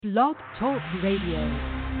Blog Talk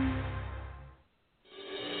Radio.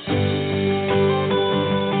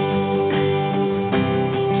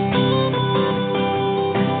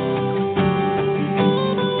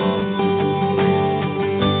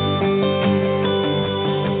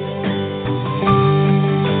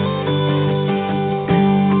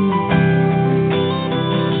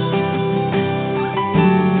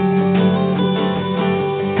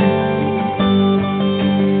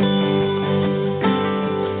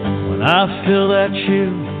 I feel that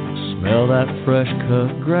chill, smell that fresh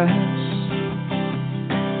cut grass.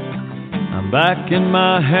 I'm back in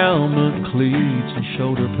my helmet, cleats and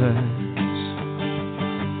shoulder pads.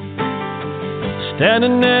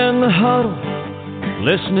 Standing in the huddle,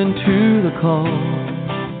 listening to the call.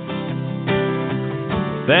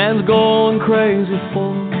 Fans going crazy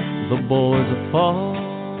for the boys that fall.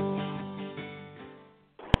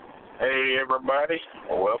 Hey everybody,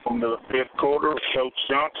 welcome to the fifth quarter with Coach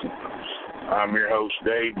Johnson. I'm your host,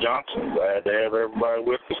 Dave Johnson. Glad to have everybody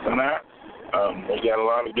with us tonight. We got a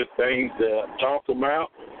lot of good things to talk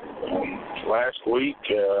about. Last week,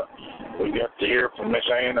 we got to hear from Miss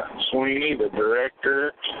Anna Sweeney, the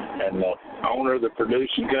director and the owner of the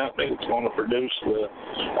producing company that's going to produce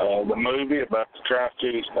the movie about the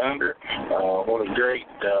Tri-Cities Thunder. What a great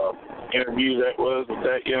interview that was with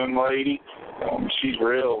that young lady. She's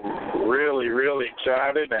really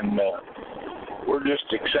excited, and we're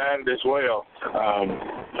just excited as well.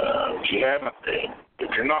 If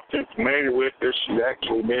you're not too familiar with her, she's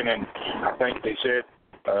actually been in, I think they said,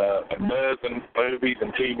 a dozen movies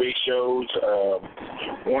and TV shows.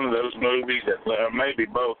 One of those movies, maybe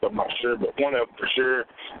both, I'm not sure, but one of them for sure,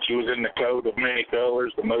 she was in The Code of Many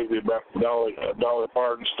Colors, the movie about the Dolly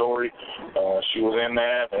Parton story. She was in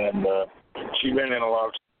that, and she's been in a lot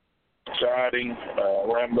of exciting,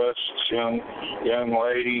 rambunctious young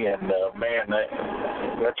lady, and man,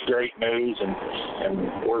 that's great news,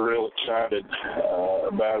 and we're real excited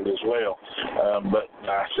about it as well. But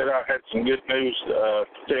I said I had some good news to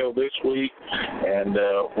tell this week, and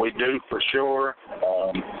we do for sure.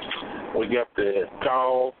 We got the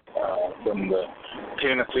call from the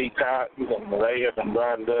Tennessee Titans, and they have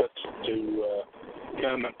invited us to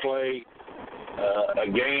come and play a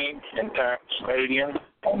game in Titan Stadium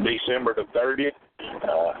on December the 30th,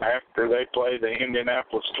 after they play the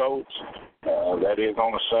Indianapolis Colts. That is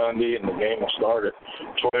on a Sunday, and the game will start at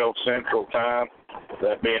 12 Central Time,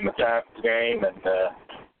 that being the Titans game,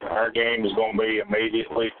 and our game is going to be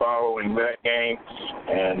immediately following that game.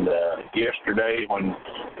 And yesterday when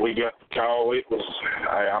we got the call, it was,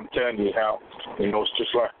 I'm telling you how, it's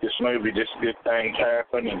just like this movie, just good things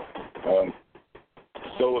happen, and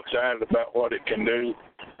so excited about what it can do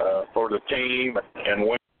for the team and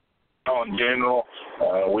win in general.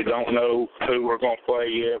 We don't know who we're going to play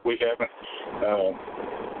yet. We haven't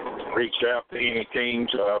reached out to any teams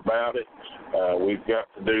about it. We've got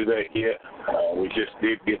to do that yet. We just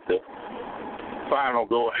did get the final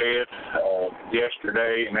go-ahead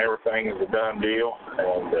yesterday, and everything is a done deal.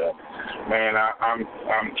 And, man,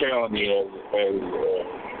 I'm telling you, as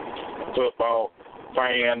a football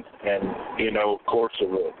fan, and, of course,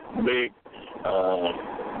 of a big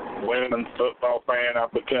women's football fan,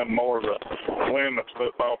 I've become more of a women's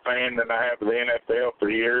football fan than I have of the NFL for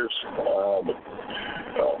years. But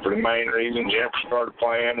for the main reason, Jennifer started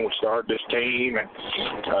playing, we started this team, and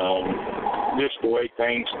just the way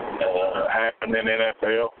things happen in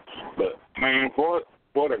NFL. But, man,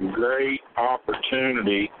 what a great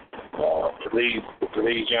opportunity for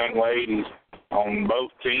these young ladies on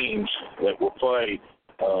both teams that will play.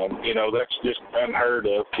 That's just unheard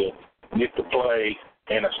of to get to play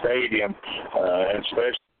in a stadium, and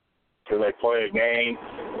especially after they play a game.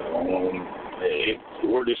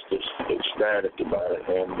 We're just ecstatic about it,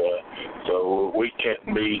 and so we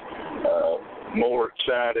can't be more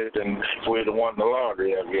excited than if we'd have won the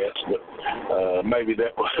lottery, I guess. But maybe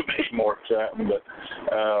that would be more exciting. But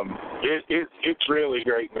it's really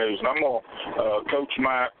great news. And I'm going to Coach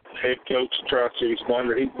Mike, head coach of Tri-Cities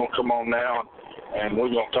Thunder, he's going to come on now, and we're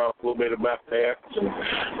going to talk a little bit about that and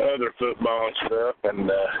other football and stuff,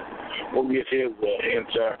 and we'll get his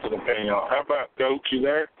insights and opinion on. How about, Coach, you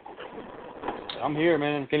there? I'm here,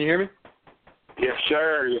 man. Can you hear me? Yes,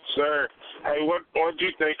 sir. Yes, sir. Hey, what did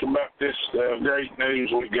you think about this great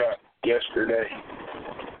news we got yesterday?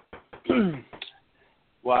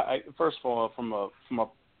 Well, first of all, from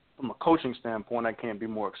a coaching standpoint, I can't be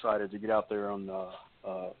more excited to get out there on the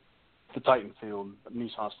Titan field,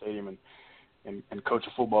 Nissan Stadium, and coach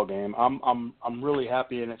a football game. I'm really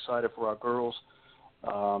happy and excited for our girls.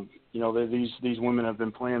 These women have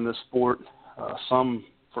been playing this sport, some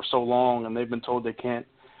for so long, and they've been told they can't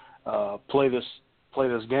play this play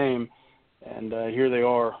this game, and here they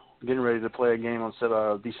are getting ready to play a game on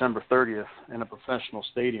December 30th in a professional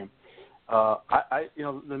stadium.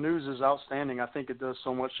 The news is outstanding. I think it does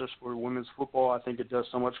so much just for women's football. I think it does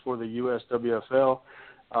so much for the USWFL,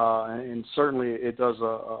 and certainly it does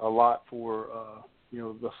a lot for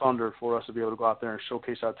the Thunder, for us to be able to go out there and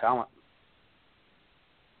showcase our talent.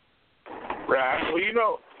 Right.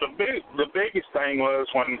 Well, the biggest thing was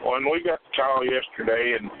when we got the call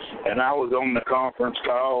yesterday, and I was on the conference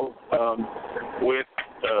call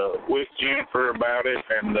with Jennifer about it,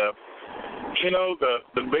 and the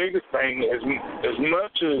biggest thing is, as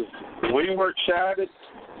much as we were excited,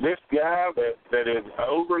 this guy that is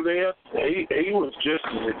over this, he was just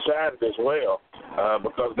as excited as well,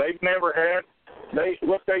 because they've never had.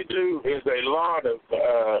 What they do is a lot of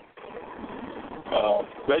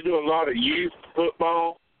they do a lot of youth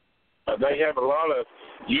football. They have a lot of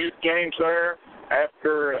youth games there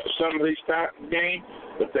after some of these type of games,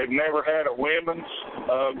 but they've never had a women's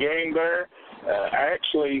game there.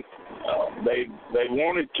 Actually, they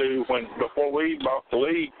wanted to before we bought the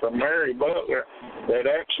league from Mary Butler. They'd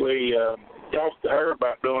actually talked to her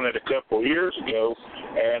about doing it a couple of years ago,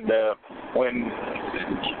 and when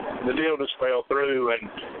the deal just fell through,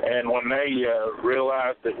 and when they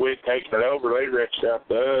realized that we'd taken it over, they reached out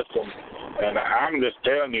to us, and I'm just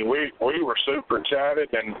telling you, we were super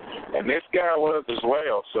excited, and this guy was as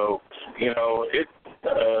well. So,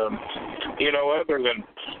 other than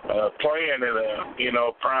playing in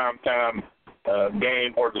a prime time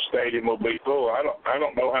game where the stadium will be full, I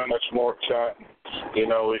don't know how much more exciting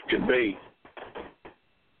it could be.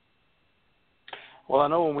 Well, I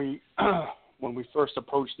know when we first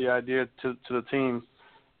approached the idea to the team,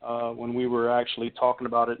 when we were actually talking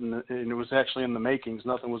about it, and it was actually in the makings,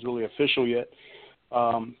 nothing was really official yet.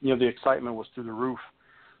 The excitement was through the roof.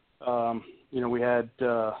 We had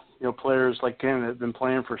players like Ken that had been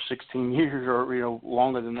playing for 16 years or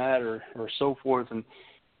longer than that, or so forth, and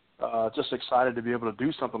just excited to be able to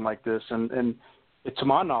do something like this. And to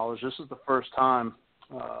my knowledge, this is the first time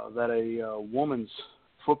that a women's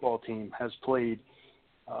football team has played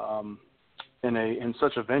in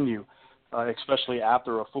such a venue, especially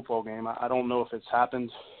after a football game. I don't know if it's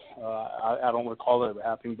happened. I don't recall it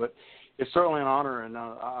happening, but it's certainly an honor, and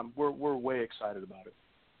we're way excited about it.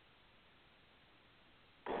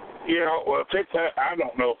 Well, I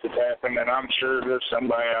don't know if it's happened, and I'm sure there's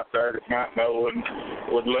somebody out there that might know and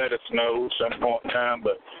would let us know at some point in time.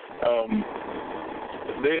 But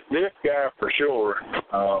this guy for sure,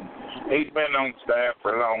 he's been on staff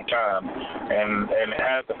for a long time, and it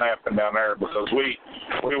hasn't happened down there because we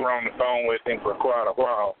were on the phone with him for quite a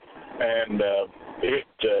while, and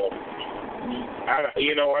I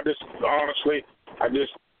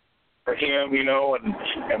just for him,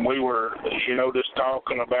 and we were, just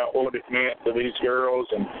talking about what it meant to these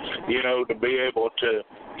girls, and to be able to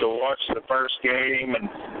watch the first game, and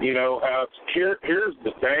how here's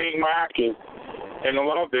the thing, Mike, is, and a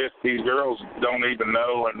lot of this these girls don't even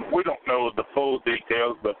know, and we don't know the full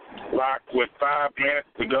details, but like with 5 minutes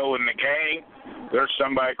to go in the game, there's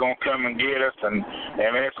somebody going to come and get us and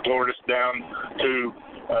escort us down to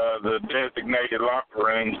the designated locker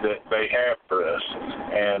rooms that they have for us.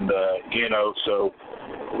 And, so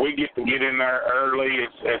we get to get in there early.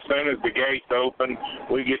 As soon as the gates open,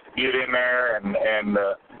 we get to get in there and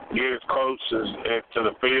get as close as to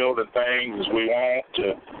the field and things as we want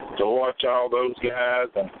to watch all those guys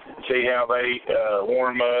and see how they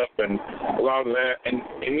warm up and a lot of that. And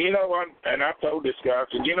I told this guy, I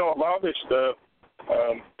said, a lot of this stuff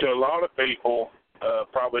to a lot of people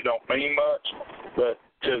probably don't mean much, but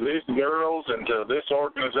to these girls and to this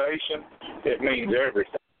organization, it means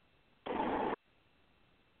everything.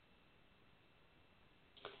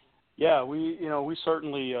 Yeah, we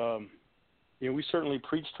certainly we certainly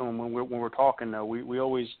preach to them when we're talking. We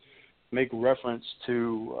always make reference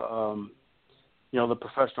to the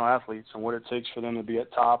professional athletes and what it takes for them to be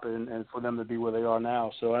at top and for them to be where they are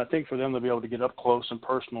now. So I think for them to be able to get up close and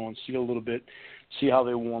personal and see a little bit, see how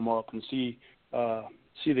they warm up and see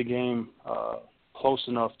the game close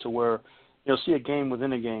enough to where see a game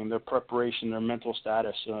within a game, their preparation, their mental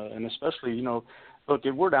status, and especially look,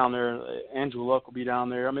 if we're down there, Andrew Luck will be down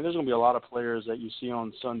there. I mean, there's going to be a lot of players that you see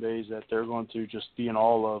on Sundays that they're going to just be in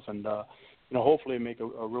awe of, and hopefully make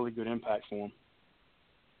a really good impact for them.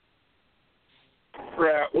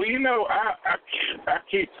 Right. Well, I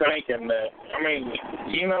keep thinking that. I mean,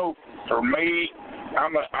 for me,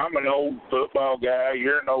 I'm an old football guy.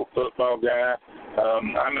 You're an old football guy.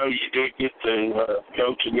 I know you did get to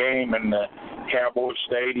coach a game in the Cowboy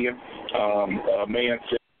Stadium. Me and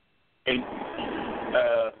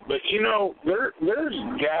But, you know, there's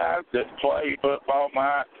guys that play football,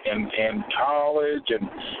 Mike, in college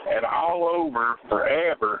and all over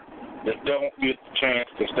forever that don't get the chance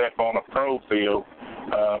to step on a pro field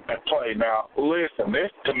and play. Now, listen,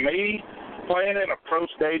 this, to me, playing in a pro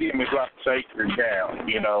stadium is like sacred ground,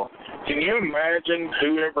 you know. Can you imagine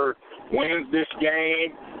whoever wins this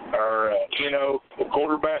game, or, you know, the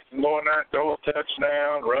quarterback can go in there and throw a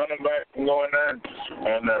touchdown, running back can go in there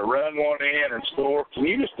and run one in and score. Can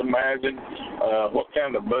you just imagine what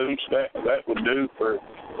kind of boost that would do for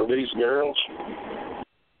these girls?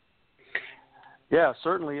 Yeah,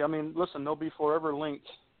 certainly. I mean, listen, they'll be forever linked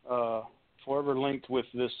with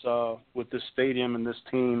this stadium and this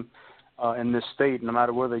team in this state, no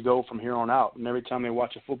matter where they go from here on out. And every time they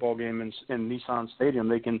watch a football game in Nissan Stadium,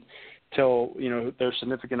 they can tell, you know, their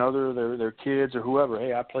significant other, their kids or whoever,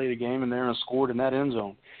 hey, I played a game in there and scored in that end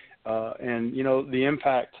zone. And, you know, the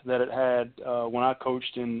impact that it had when I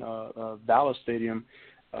coached in Dallas Stadium,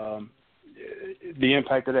 the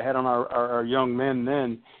impact that it had on our young men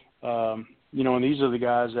then, you know, and these are the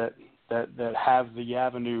guys that have the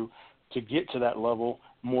avenue to get to that level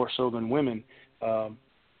more so than women.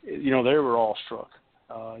 You know, they were awestruck,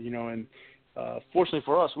 you know, and fortunately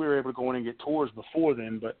for us, we were able to go in and get tours before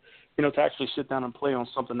then, but, you know, to actually sit down and play on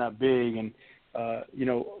something that big and, you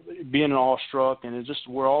know, being awestruck and it's just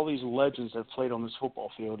where all these legends have played on this football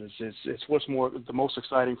field it's what's the most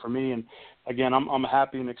exciting for me. And again, I'm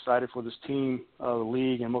happy and excited for this team, the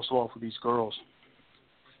league, and most of all for these girls.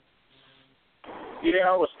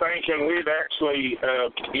 Yeah, I was thinking we'd actually,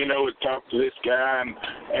 you know, talk to this guy,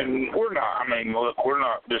 and we're not, I mean, look, we're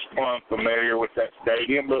not just plumb familiar with that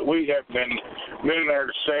stadium, but we have been there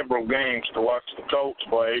to several games to watch the Colts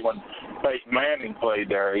play when Peyton Manning played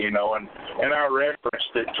there, you know, and I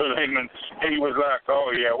referenced it to him, and he was like,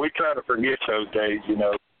 oh, yeah, we try to forget those days, you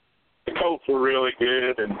know. The Colts were really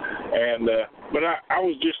good, but I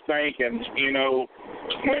was just thinking, you know,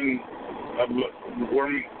 when we're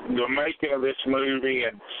the making of this movie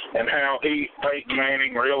and how Peyton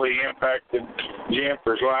Manning really impacted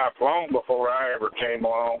Jennifer's life long before I ever came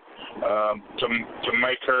along, to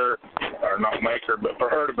make her, or not make her, but for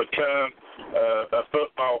her to become a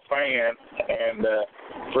football fan, and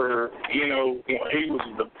for, you know, he was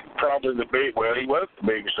he was the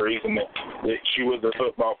biggest reason that she was a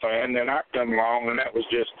football fan. Then I come along, and that was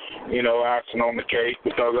just, you know, icing on the cake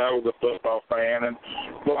because I was a football fan and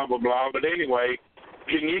blah, blah, blah. But anyway,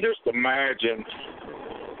 can you just imagine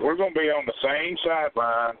we're going to be on the same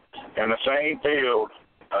sideline and the same field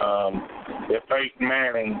that Peyton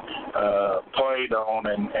Manning played on,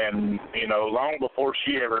 and, you know, long before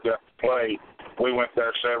she ever got to play, we went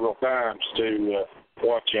there several times to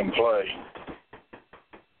watch him play.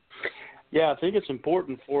 Yeah, I think it's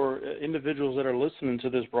important for individuals that are listening to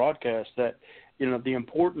this broadcast that, you know, the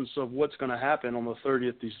importance of what's going to happen on the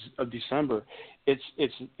 30th of December.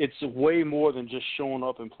 It's way more than just showing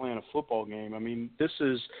up and playing a football game. I mean, this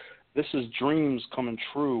is dreams coming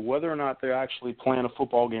true, whether or not they're actually playing a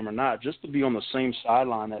football game or not. Just to be on the same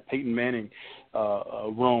sideline that Peyton Manning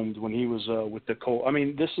roamed when he was with the Colts. I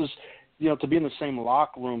mean, this is, you know, to be in the same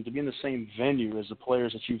locker room, to be in the same venue as the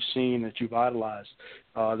players that you've seen, that you've idolized.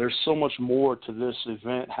 There's so much more to this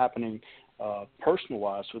event happening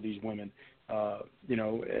personal-wise for these women. You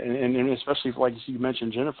know, and especially like you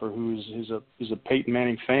mentioned, Jennifer, who's a Peyton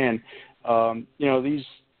Manning fan. You know,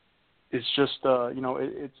 it's just you know,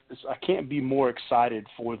 it's I can't be more excited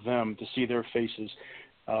for them to see their faces.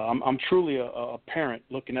 I'm truly a parent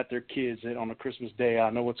looking at their kids on a Christmas day.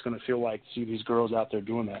 I know what it's going to feel like to see these girls out there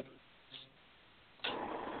doing that.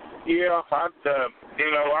 Yeah, Peyton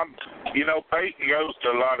goes to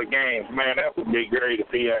a lot of games. Man, that would be great if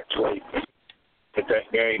he actually at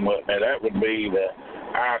that game with me. That would be the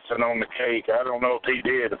icing on the cake. I don't know if he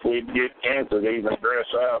did, if we'd get cancer to even dress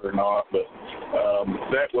out or not, but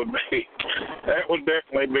that would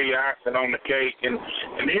definitely be icing on the cake. And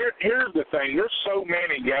here's the thing: there's so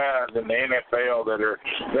many guys in the NFL that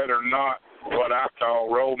are not what I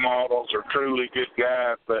call role models or truly good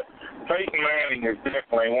guys, but Peyton Manning is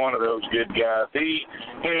definitely one of those good guys.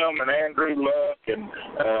 Him and Andrew Luck and,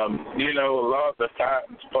 you know, a lot of the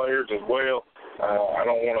Titans players as well. I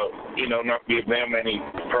don't want to, you know, not give them any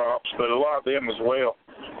props, but a lot of them as well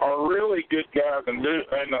are really good guys. And a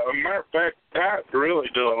matter of fact, Titans really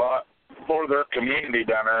do a lot for their community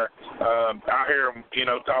down there. I hear them, you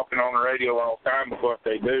know, talking on the radio all the time of what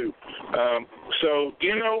they do. So,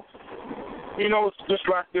 you know, it's just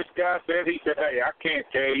like this guy said. He said, hey, I can't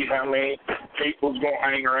tell you how many people's going to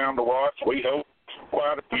hang around to watch. We hope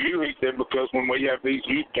quite a few, he said, because when we have these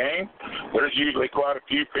youth games, there's usually quite a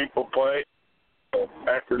few people play.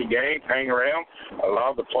 after the game, hang around. A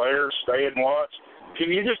lot of the players stay and watch. Can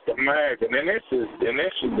you just imagine? And this is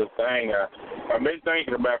the thing. I've been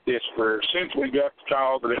thinking about this since we got the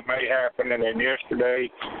call that it may happen, and then yesterday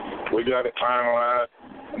we got it finalized.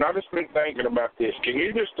 And I've just been thinking about this. Can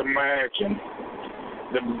you just imagine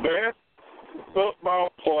the best football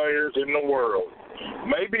players in the world?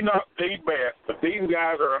 Maybe not the best, but these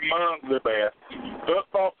guys are among the best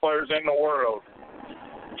football players in the world.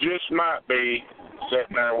 Just might be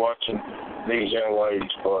sitting there watching these young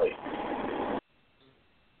ladies play.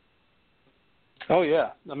 Oh,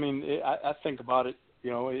 yeah. I mean, I think about it,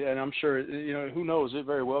 and I'm sure, who knows, it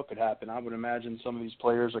very well could happen. I would imagine some of these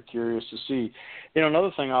players are curious to see.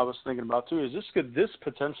 Another thing I was thinking about, too, is this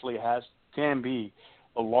potentially can be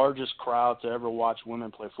the largest crowd to ever watch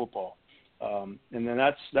women play football. And then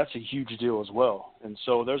that's a huge deal as well. And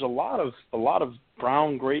so there's a lot of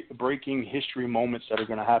ground-breaking history moments that are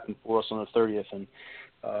going to happen for us on the 30th. And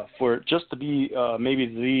for it just to be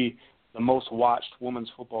maybe the most watched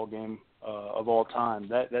women's football game of all time,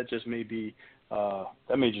 that just may be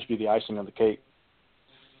just be the icing on the cake.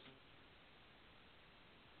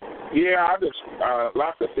 Yeah, I just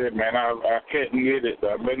like I said, man, I couldn't get it.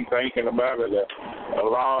 I've been thinking about it a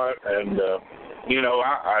lot, and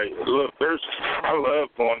I look. I love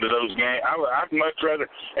going to those games. I'd much rather,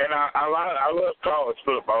 and I love college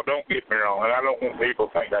football. Don't get me wrong, and I don't want people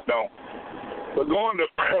to think I don't. But going to a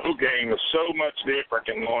pro game is so much different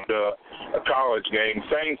than going to a college game.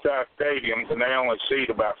 Same size stadiums, and they only seat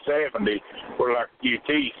about 70, where like UT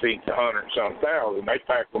seats 100-some thousand. They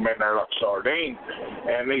pack them in there like sardines.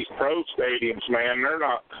 And these pro stadiums, man, they're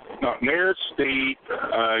not near as steep.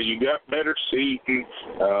 You got better seating.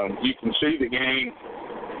 You can see the game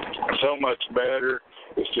so much better.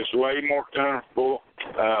 It's just way more comfortable.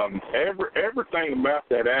 Everything about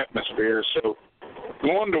that atmosphere. So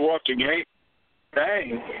going to watch a game,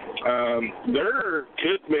 dang, there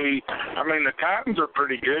could be. I mean, the Titans are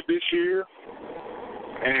pretty good this year,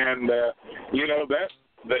 and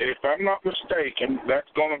if I'm not mistaken,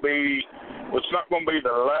 that's going to be. Well, it's not going to be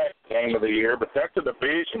the last game of the year, but that's a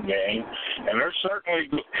division game, and there certainly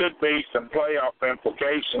could be some playoff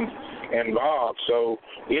implications involved. So,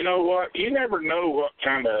 you know what? You never know what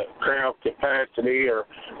kind of crowd capacity or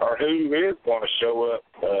who is going to show up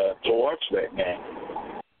to watch that game.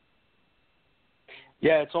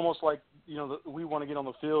 Yeah, it's almost like, we want to get on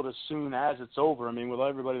the field as soon as it's over. I mean, with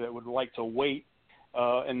everybody that would like to wait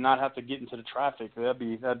and not have to get into the traffic,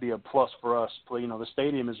 that'd be a plus for us. The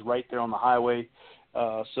stadium is right there on the highway.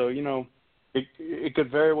 So, it could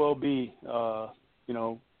very well be,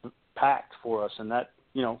 packed for us. And that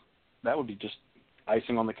would be just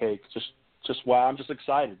icing on the cake. Just why I'm just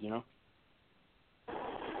excited, Yeah,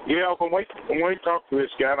 when we talked to this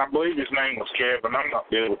guy, and I believe his name was Kevin. I'm not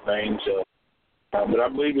good with names, but I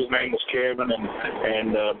believe his name was Kevin, and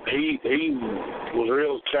he was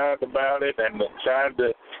real excited about it and excited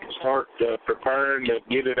to start preparing to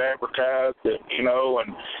get it advertised, and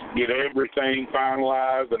get everything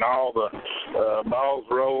finalized and all the balls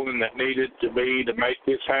rolling that needed to be to make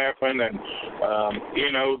this happen. And,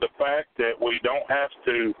 the fact that we don't have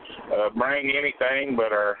to bring anything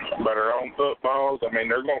but our own footballs. I mean,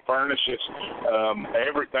 they're going to furnish us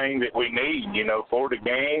everything that we need, for the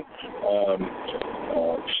game.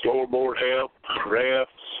 Scoreboard help,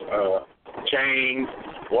 refs, chains,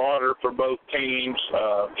 water for both teams,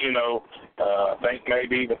 I think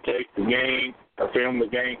maybe even take the game or film the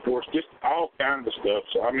game for us, just all kinds of stuff.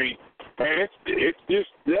 So, I mean, man,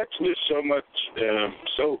 that's just so much,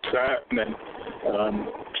 so exciting. And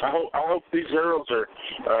I hope these girls are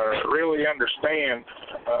really understand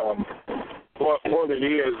what it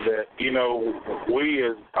is that, we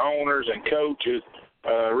as owners and coaches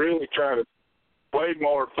really try to way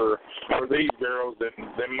more for these girls than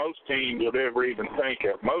most teams would ever even think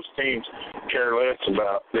of. Most teams care less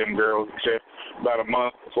about them girls except about a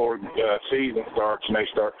month before season starts and they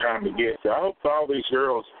start trying to get there. I hope all these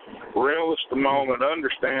girls relish the moment,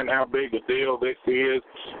 understand how big a deal this is,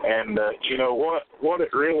 and what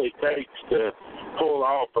it really takes to pull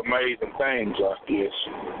off amazing things like this.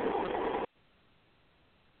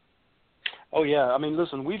 Oh, yeah. I mean,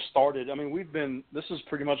 listen, we've started. I mean, this has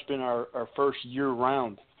pretty much been our first year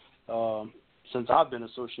round since I've been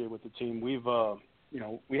associated with the team. We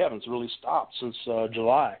haven't really stopped since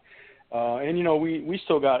July. And we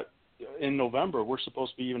still got, in November, we're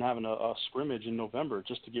supposed to be even having a scrimmage in November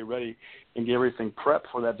just to get ready and get everything prepped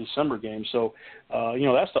for that December game. So,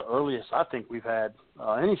 that's the earliest I think we've had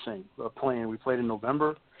anything playing. We played in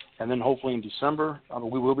November, and then hopefully in December.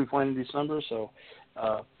 We will be playing in December. So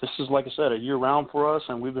this is, like I said, a year round for us,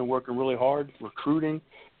 and we've been working really hard, recruiting,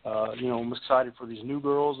 I'm excited for these new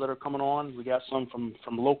girls that are coming on. We got some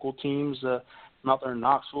from local teams from out there in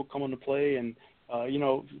Knoxville coming to play, and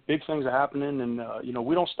big things are happening, and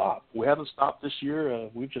we don't stop. We haven't stopped this year.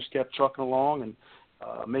 We've just kept trucking along and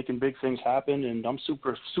making big things happen, and I'm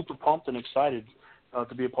super pumped and excited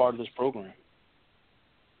to be a part of this program.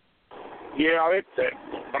 Yeah, it's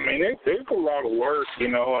a lot of work,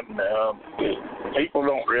 and people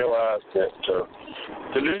don't realize that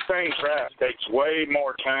to do things right takes way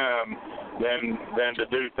more time than to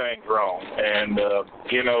do things wrong. And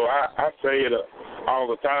I say it all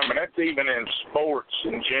the time, and that's even in sports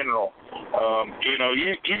in general.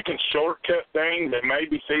 You can shortcut things and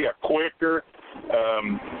maybe see a quicker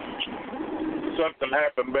something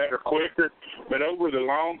happen better quicker, but over the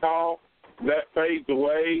long haul, that fades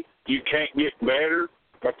away. You can't get better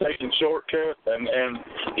by taking shortcuts, and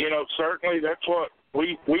certainly that's what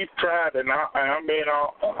we've tried, and I'm being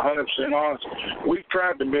 100% honest. We've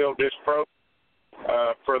tried to build this program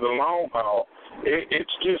for the long haul.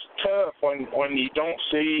 It's just tough when you don't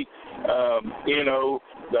see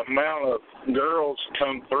the amount of girls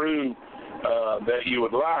come through that you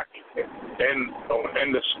would like,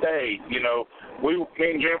 and to stay. Me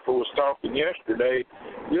and Jennifer was talking yesterday.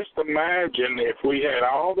 Just imagine if we had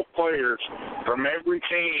all the players from every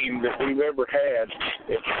team that we've ever had.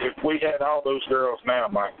 If we had all those girls now,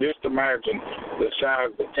 Mike, just imagine the size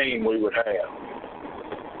of the team we would have.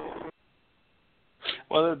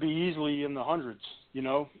 Well, it'd be easily in the hundreds,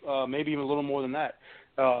 maybe even a little more than that.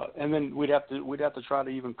 And then we'd have to try to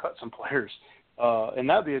even cut some players, and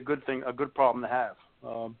that'd be a good thing, a good problem to have.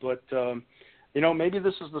 But maybe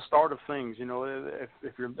this is the start of things.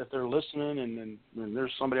 If they're listening and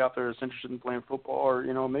there's somebody out there that's interested in playing football,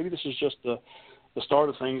 or maybe this is just the start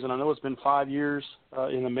of things. And I know it's been 5 years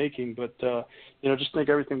in the making, but just think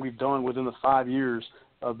everything we've done within the 5 years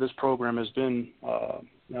of this program has been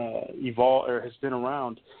evolved or has been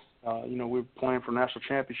around. We're playing for national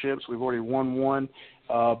championships. We've already won one,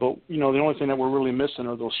 but the only thing that we're really missing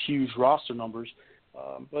are those huge roster numbers.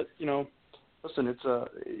 But listen, it's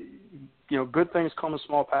good things come in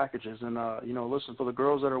small packages, and listen, for the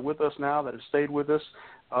girls that are with us now, that have stayed with us,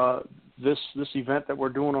 this event that we're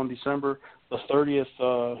doing on December the 30th,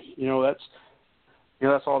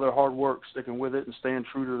 that's all their hard work, sticking with it and staying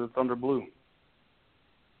true to the Thunder Blue.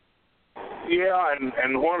 Yeah,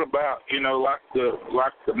 and what about like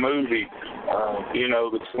the movie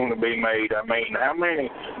that's going to be made? I mean, how many?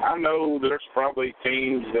 I know there's probably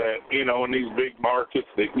teams that in these big markets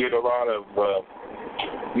that get a lot of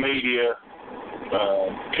media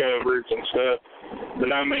coverage and stuff.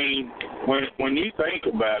 But I mean, when you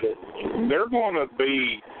think about it, they're going to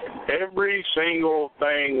be every single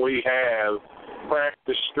thing we have.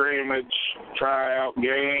 Practice, scrimmage, tryout,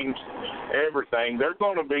 games, everything. They're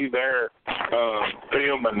going to be there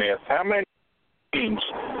filming this. How many teams,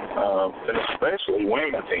 and especially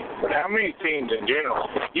women teams, but how many teams in general?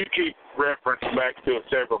 You keep referencing back to it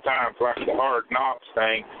several times, like the Hard Knocks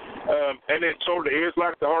thing. And it sort of is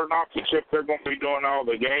like the Hard Knocks, except they're going to be doing all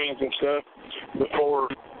the games and stuff before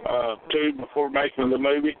making the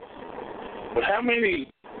movie. But how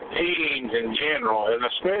many teams in general, and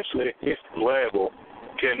especially at this level,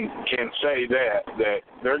 can say that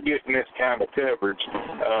they're getting this kind of coverage?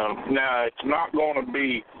 Now, it's not going to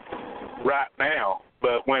be right now,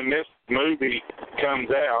 but when this movie comes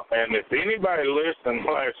out, and if anybody listened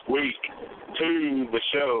last week to the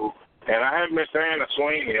show, and I have Miss Anna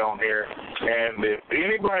Sweeney on here, and if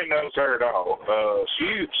anybody knows her at all,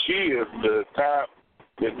 she is the type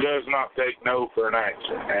that does not take no for an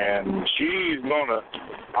answer. And she's going to,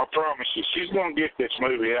 I promise you, she's going to get this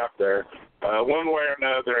movie out there one way or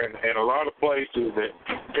another in a lot of places that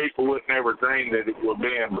people would never dream that it would be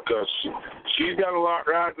in, because she's got a lot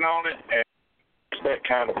riding on it, and she's that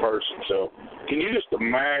kind of person. So can you just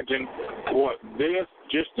imagine what this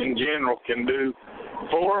just in general can do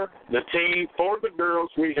for the team, for the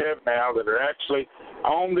girls we have now that are actually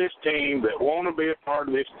on this team, that want to be a part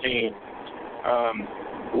of this team?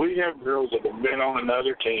 We have girls that have been on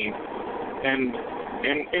another team, and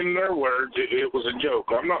in their words, it was a joke.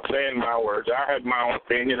 I'm not saying my words. I have my own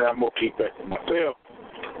opinion. I'm going to keep that to myself.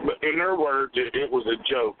 But in their words, it was a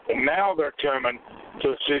joke. And now they're coming to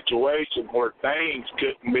a situation where things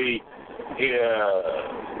couldn't be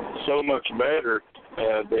so much better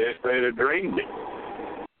than they'd have dreamed it.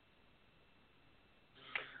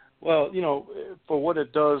 Well, for what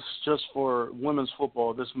it does just for women's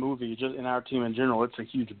football, this movie, just in our team in general, it's a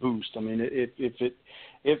huge boost. I mean, if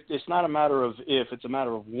it's not a matter of if, it's a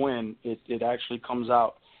matter of when it actually comes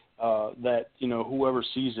out, that, whoever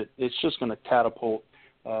sees it, it's just going to catapult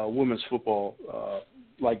women's football,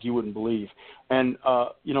 like you wouldn't believe. And,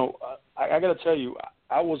 you know, I got to tell you,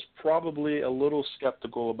 I was probably a little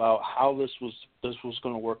skeptical about how this was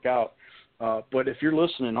going to work out. But if you're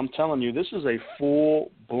listening, I'm telling you, this is a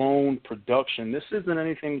full-blown production. This isn't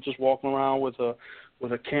anything just walking around with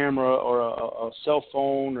a camera or a cell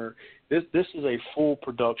phone. Or this is a full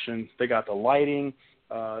production. They got the lighting.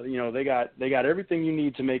 You know, they got everything you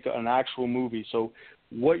need to make an actual movie. So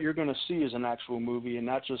what you're going to see is an actual movie and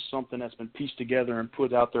not just something that's been pieced together and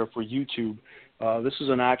put out there for YouTube. This is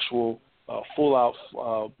an actual full-out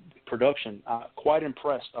production. Quite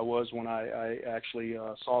impressed I was when I actually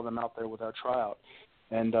saw them out there with our tryout.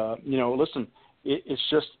 And, you know, listen, it's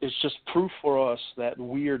just proof for us that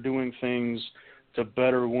we are doing things to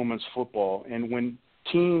better women's football. And when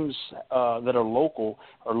teams that are local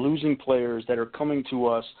are losing players that are coming to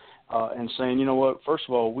us and saying, you know what, first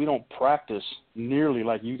of all, we don't practice nearly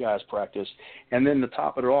like you guys practice. And then to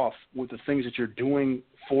top it off with the things that you're doing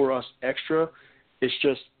for us extra,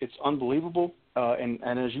 it's unbelievable. And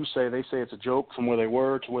as you say, they say it's a joke from where they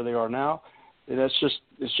were to where they are now. It's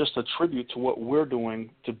just a tribute to what we're doing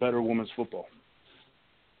to better women's football.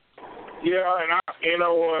 Yeah, and you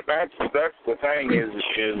know what? That's the thing is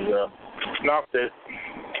not that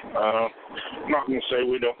I'm not going to say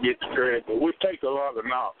we don't get the credit, but we take a lot of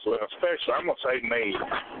knocks. Well, especially I'm going to say me.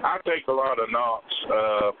 I take a lot of knocks,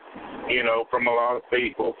 you know, from a lot of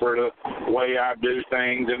people for the way I do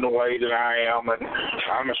things and the way that I am, and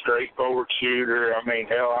I'm a straightforward shooter. I mean,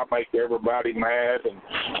 hell, I make everybody mad, and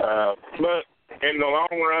but in the long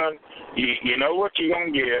run, you know what you're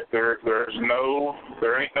gonna get. There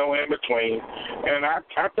ain't no in between. And I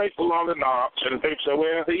take a lot of knocks, and people say,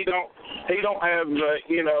 well, he don't have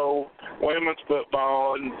you know, women's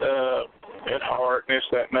football and at heart and this,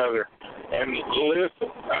 that, and other. And listen,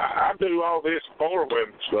 I do all this for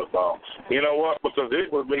women's football. You know what? Because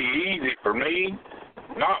it would be easy for me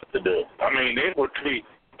not to do it. I mean, it would be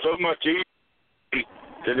so much easier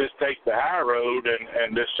to just take the high road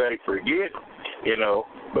and just say forget it, you know,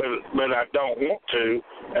 but I don't want to,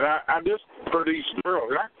 and I just, for these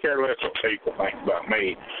girls, I care less what people think about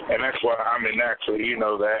me, and that's why, I mean, actually, you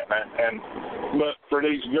know that, but for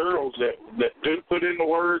these girls that do put in the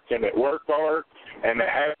work and that work hard and that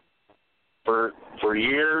have for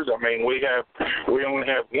years, I mean, we only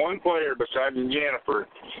have one player besides Jennifer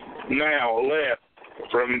now left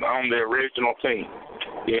from on the original team,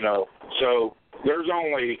 you know, so there's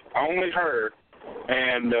only her,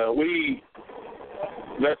 and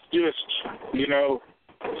that's just, you know,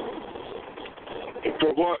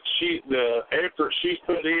 for what the effort she's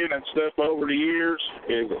put in and stuff over the years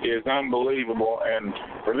is unbelievable. And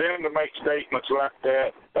for them to make statements like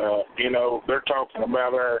that, you know, they're talking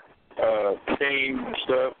about our team and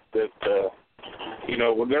stuff that, you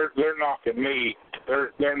know, when they're knocking me,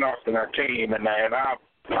 they're knocking our team, and I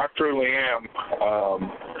truly am,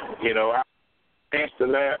 you know, I answer to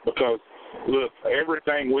that because, look,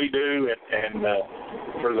 everything we do and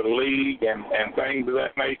for the league and things of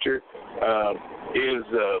that nature is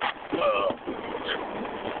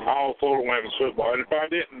all for women's football. And if I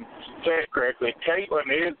didn't say it correctly,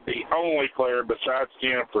 Caitlin is the only player besides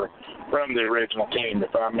Jennifer from the original team.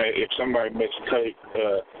 If somebody if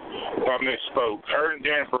I misspoke, her and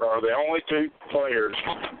Jennifer are the only two players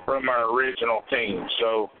from our original team.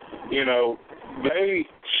 So, you know,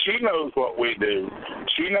 she knows what we do.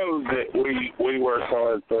 She knows that we work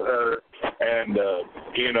hard for her and,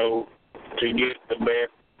 you know, to get the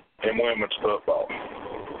best in women's football.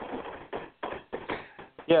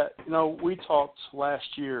 Yeah, you know, we talked last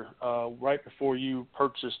year, right before you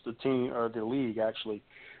purchased the team, or the league, actually,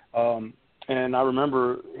 and I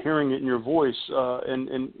remember hearing it in your voice,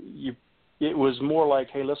 and it was more like,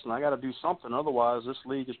 hey, listen, I got to do something, otherwise this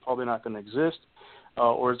league is probably not going to exist.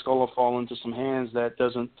 Or it's going to fall into some hands that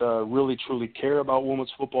doesn't really truly care about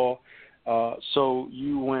women's football. So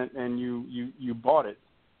you went and you bought it.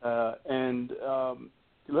 And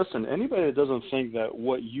listen, anybody that doesn't think that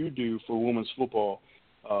what you do for women's football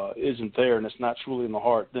isn't there and it's not truly in the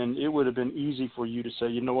heart, then it would have been easy for you to say,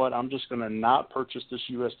 you know what, I'm just going to not purchase this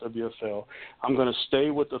USWFL. I'm going to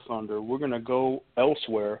stay with the Thunder. We're going to go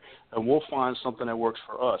elsewhere, and we'll find something that works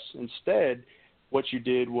for us. Instead, what you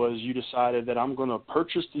did was you decided that I'm going to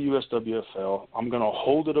purchase the USWFL, I'm going to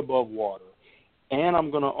hold it above water, and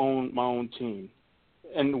I'm going to own my own team.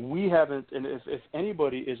 And we haven't, and if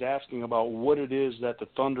anybody is asking about what it is that the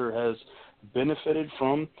Thunder has benefited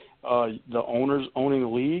from the owners owning the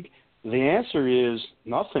league, the answer is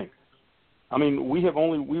nothing. I mean, we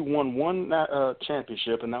won one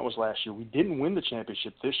championship, and that was last year. We didn't win the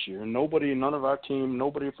championship this year. Nobody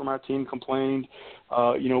from our team complained.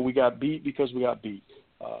 You know, we got beat because we got beat.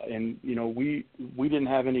 And we didn't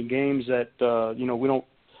have any games that we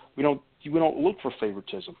don't look for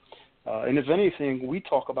favoritism. And if anything, we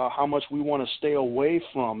talk about how much we want to stay away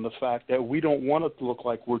from the fact that we don't want it to look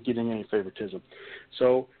like we're getting any favoritism.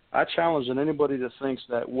 So I challenge anybody that thinks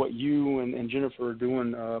that what you and Jennifer are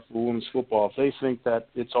doing for women's football, if they think that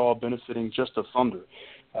it's all benefiting just the Thunder,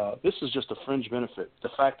 this is just a fringe benefit. The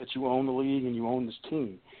fact that you own the league and you own this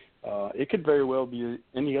team, it could very well be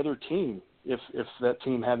any other team if that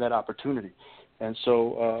team had that opportunity. And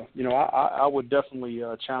so, I would definitely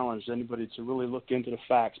challenge anybody to really look into the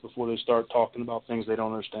facts before they start talking about things they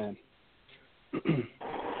don't understand.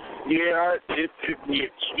 Yeah, it's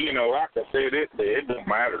like I said, it don't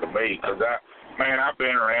matter to me because I've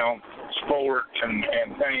been around sports and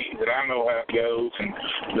things that I know how it goes. And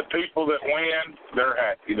the people that win, they're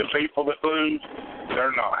happy. The people that lose,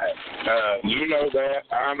 they're not happy. You know that.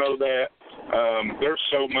 I know that. There's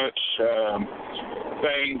so much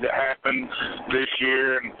things that happened this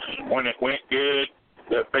year, and when it went good,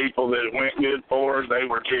 the people that it went good for, they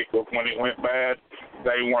were tickled. When it went bad,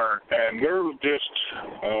 they weren't. And we're just,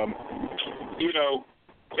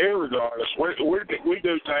 irregardless, we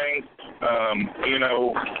do things,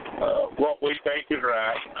 what we think is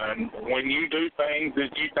right. And when you do things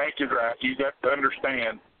that you think is right, you got to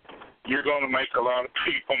understand you're going to make a lot of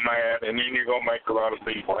people mad, and then you're going to make a lot of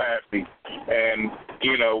people happy. And,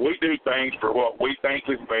 we do things for what we think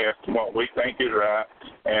is best and what we think is right.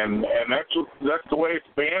 And that's the way it's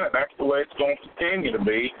been, and that's the way it's going to continue to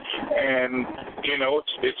be. And,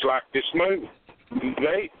 it's like this movie.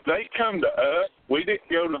 They come to us. We didn't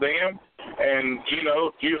go to them. And,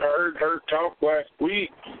 if you heard her talk last week,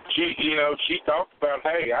 she talked about,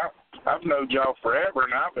 hey, I've known y'all forever,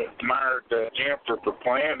 and I've admired Jennifer for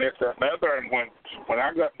playing this, that, and other. And when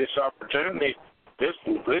I got this opportunity, this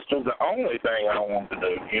was the only thing I wanted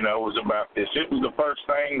to do, was about this. It was the first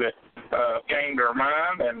thing that came to her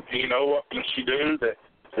mind, and, what can she do that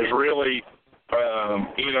is really,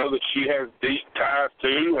 that she has deep ties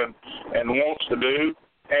to and wants to do.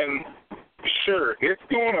 And, sure, it's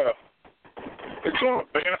going to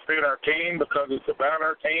benefit our team because it's about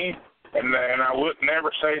our team. And I would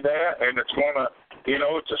never say that. And it's going to,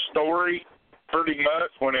 it's a story pretty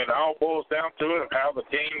much when it all boils down to it of how the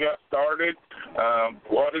team got started,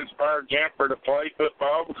 what inspired Jennifer to play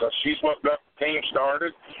football because she's what got the team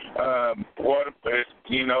started, what,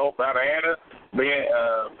 about Anna being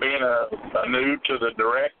a new to the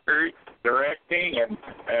directing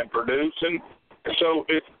and producing. So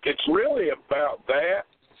it's really about that,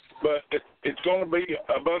 but it's going to be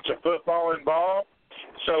a bunch of football involved.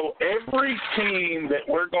 So every team that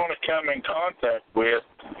we're going to come in contact with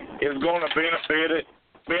is going to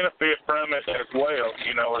benefit from it as well.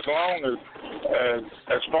 As long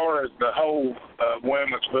as far as the whole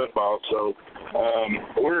women's football. So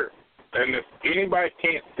and if anybody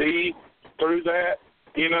can't see through that,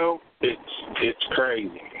 it's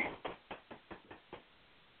crazy.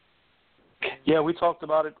 Yeah, we talked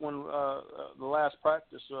about it when the last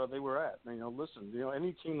practice they were at. Listen,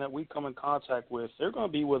 any team that we come in contact with, they're going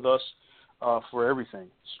to be with us for everything.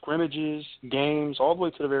 Scrimmages, games, all the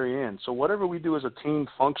way to the very end. So whatever we do as a team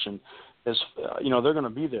function is, they're going to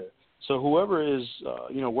be there. So whoever is,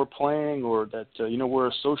 we're playing or that, we're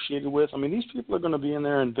associated with, these people are going to be in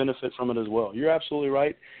there and benefit from it as well. You're absolutely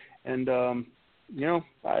right. And,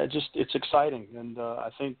 it's exciting. And I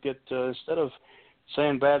think that instead of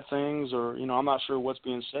saying bad things or, I'm not sure what's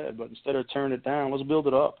being said, but instead of tearing it down, let's build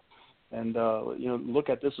it up and, look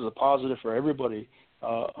at this as a positive for everybody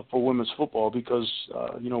for women's football because,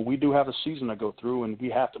 we do have a season to go through and we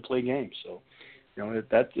have to play games. So,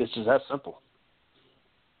 it's just that simple.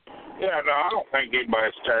 Yeah, no, I don't think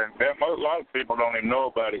anybody's turned that. A lot of people don't even know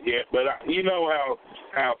about it yet, but you know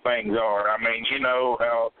how things are. You know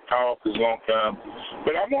how talk is going to come.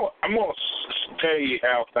 But I'm going to tell you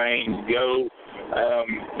how things go,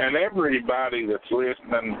 and everybody that's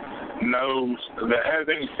listening knows, that has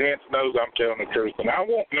any sense knows I'm telling the truth. And I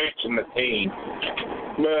won't mention the team,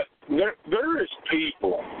 but there is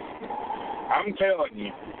people, I'm telling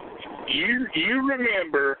you, you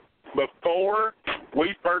remember before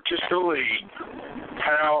we purchased the league,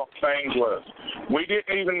 how things was. We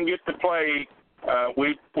didn't even get to play.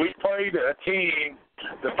 We played a team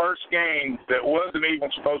the first game that wasn't even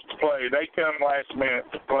supposed to play. They come last minute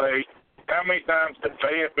to play. How many times did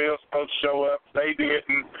Fayetteville supposed to show up? They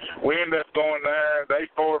didn't. We ended up going there. They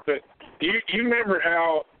forfeit. You remember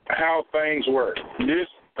how things work.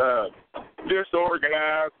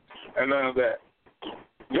 Disorganized and none of that.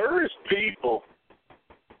 There is people,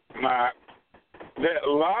 Mike, that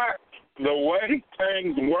like the way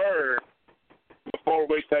things were before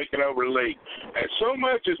be taking over the league. And so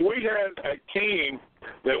much as we had a team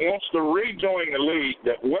that wants to rejoin the league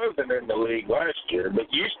that wasn't in the league last year,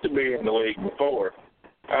 but used to be in the league before,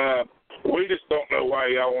 we just don't know why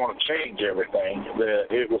y'all want to change everything,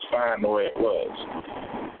 that it was fine the way it was.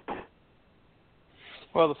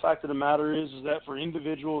 Well, the fact of the matter is that for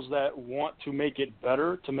individuals that want to make it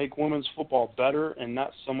better, to make women's football better and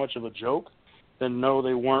not so much of a joke, then no,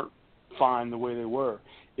 they weren't fine the way they were.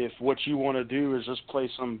 If what you want to do is just play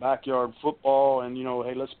some backyard football and,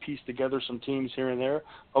 hey, let's piece together some teams here and there,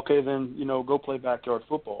 okay, then, go play backyard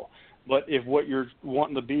football. But if what you're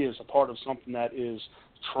wanting to be is a part of something that is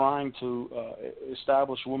trying to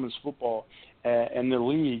establish women's football and the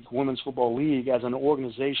league, Women's Football League, as an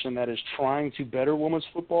organization that is trying to better women's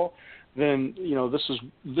football, then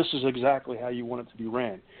this is exactly how you want it to be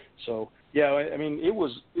ran. So yeah, I mean it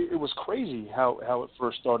was crazy how it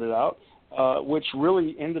first started out, which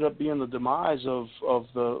really ended up being the demise of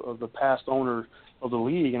the past owner of the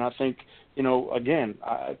league. And I think again,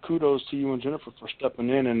 kudos to you and Jennifer for stepping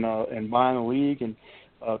in and buying the league and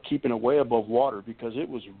keeping it way above water, because it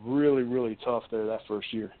was really, really tough there that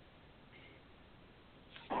first year.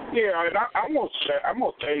 Yeah, and I'm gonna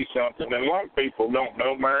tell you something. And a lot of people don't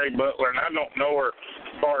know Mary Butler, and I don't know her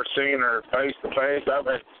as far as seeing her face to face. I've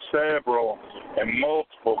had several and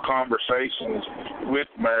multiple conversations with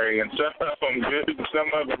Mary, and some of them good, and some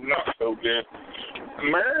of them not so good.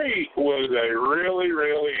 Mary was a really,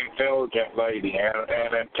 really intelligent lady,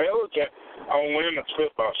 and intelligent on women's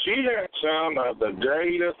football. She had some of the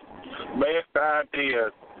greatest, best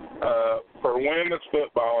ideas for women's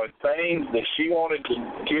football and things that she wanted to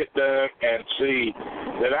get done and see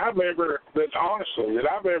that I've ever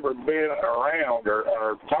been around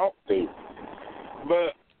or talked to.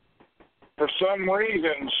 But for some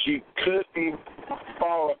reason, she couldn't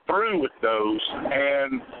follow through with those,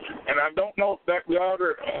 and I don't know if that got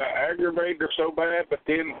her aggravated her so bad, but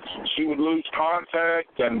then she would lose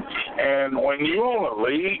contact, and when you own a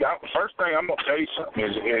league, first thing I'm gonna tell you something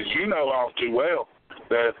is you know all too well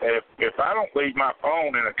that if I don't leave my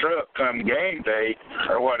phone in a truck come game day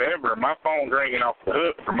or whatever, my phone's ringing off the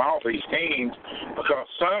hook from all these teams because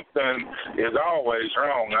something is always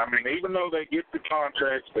wrong. I mean, even though they get the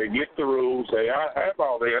contracts, they get the rules, they have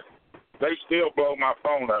all this, they still blow my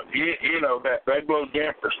phone up. You know that they blow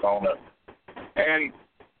Jennifer's phone up. And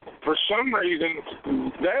for some reason,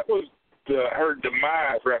 that was her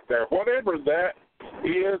demise right there. Whatever that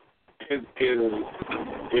is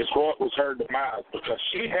what was her demise, because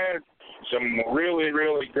she had some really,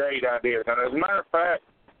 really great ideas. And as a matter of fact,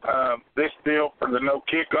 this deal for the no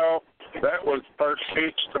kickoff, that was first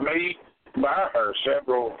pitched to me by her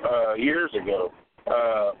several years ago.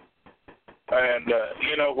 And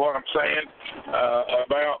you know what I'm saying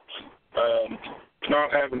about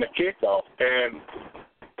not having the kickoff. And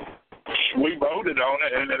we voted on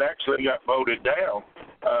it, and it actually got voted down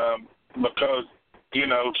because, you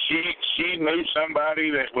know, she knew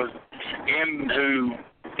somebody that was into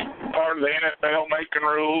part of the NFL making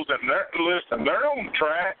rules, and they're on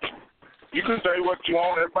track. You can say what you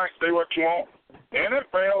want, everybody can say what you want. The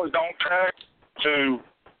NFL is on track to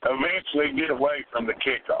eventually get away from the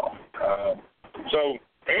kickoff. So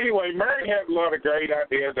anyway, Mary had a lot of great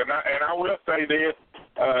ideas, and I will say this: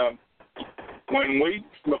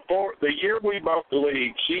 before the year we bought the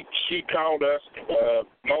league, she called us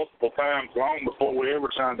multiple times, long before we ever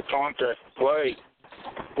signed the contract to play,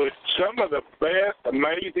 with some of the best,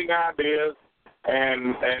 amazing ideas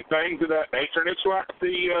and things of that nature. And it's like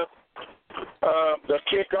the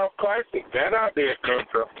kickoff classic. That idea comes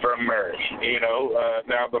from Mary. You know,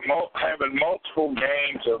 now having multiple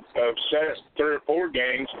games of 3 or 4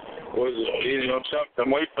 games was, you know,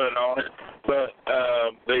 something we put on it. But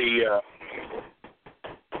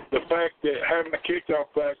the fact that having a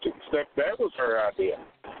kickoff classic and stuff, that was her idea.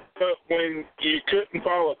 But when you couldn't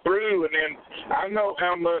follow through, and then I know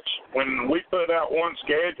how much when we put out one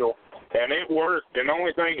schedule and it worked, and the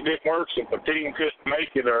only thing that didn't work is if a team couldn't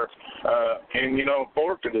make it or and you know,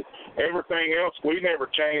 forfeited. Everything else, we never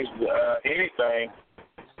changed anything.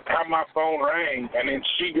 How my phone rang, and then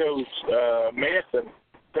she goes missing.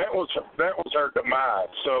 That was her demise.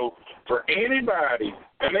 So for anybody,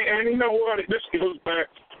 and you know what, this goes back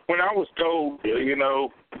when I was told, you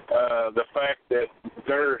know, the fact that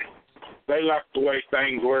they liked the way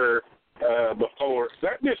things were before.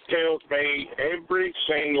 That just tells me every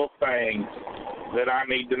single thing that I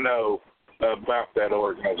need to know about that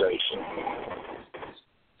organization.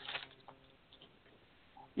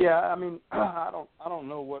 Yeah, I mean, I don't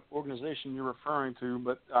know what organization you're referring to,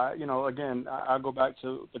 but you know, again, I go back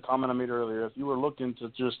to the comment I made earlier. If you were looking to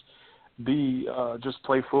just be just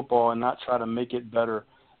play football and not try to make it better,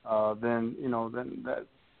 then that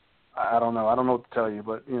I don't know. I don't know what to tell you,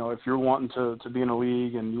 but if you're wanting to be in a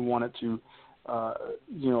league and you want it to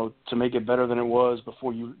to make it better than it was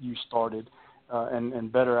before you started,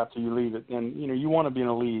 and better after you leave it, then you want to be in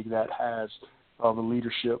a league that has the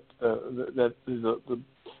leadership, the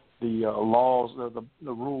laws,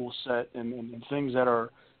 the rules set, and things that are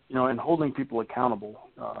and holding people accountable,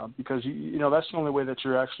 because that's the only way that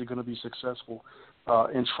you're actually going to be successful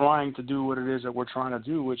in trying to do what it is that we're trying to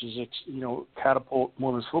do, which is catapult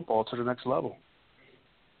women's football to the next level.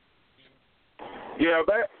 Yeah,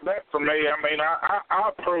 that for me. I mean, I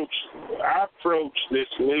approach this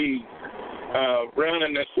league,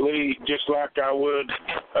 running this league just like I would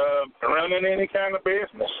running any kind of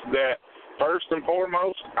business. That first and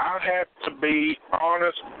foremost, I have to be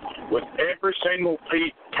honest with every single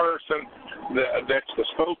person that's the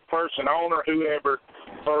spokesperson, owner, whoever,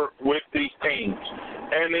 with these teams.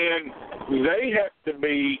 And then they have to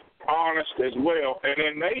be honest as well. And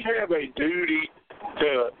then they have a duty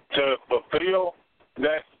to fulfill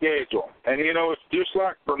that schedule. And, it's just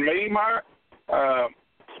like for me, Mike,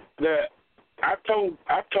 that I told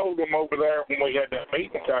them over there when we had that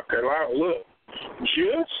meeting in South Carolina, look,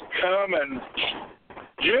 just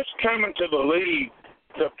coming to the league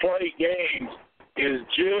to play games is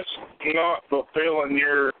just not fulfilling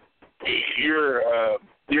your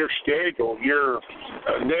schedule, your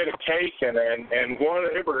dedication, and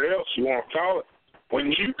whatever else you want to call it.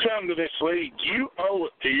 When you come to this league, you owe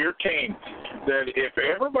it to your team that if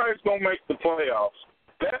everybody's going to make the playoffs,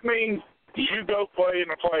 that means you go play in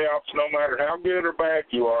the playoffs no matter how good or bad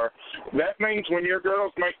you are. That means when your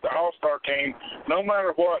girls make the All-Star team, no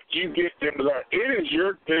matter what, you get them to that. It is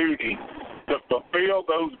your duty to fulfill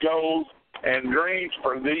those goals and dreams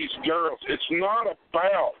for these girls. It's not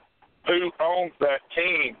about who owns that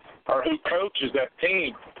team or who coaches that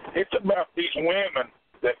team. It's about these women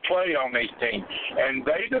that play on these teams, and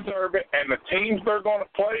they deserve it, and the teams they're going to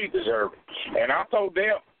play deserve it. And I told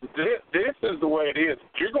them, this is the way it is.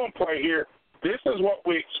 If you're going to play here, this is what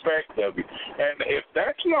we expect of you. And if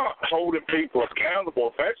that's not holding people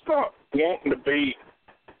accountable, if that's not wanting to be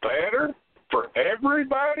better for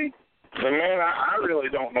everybody, then, man, I really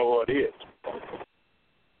don't know what is.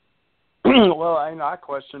 Well, I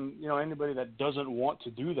question, anybody that doesn't want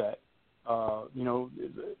to do that,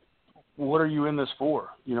 what are you in this for?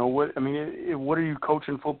 What are you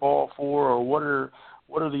coaching football for, or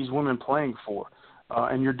what are these women playing for?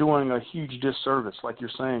 And you're doing a huge disservice, like you're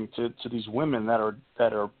saying, to these women that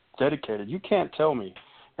are dedicated. You can't tell me,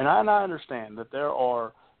 and I understand that there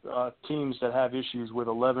are teams that have issues with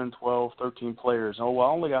 11, 12, 13 players. Oh, well,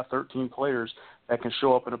 I only got 13 players that can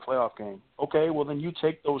show up in a playoff game. Okay, well, then you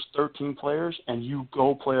take those 13 players and you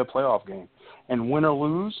go play a playoff game. And win or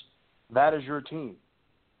lose, that is your team.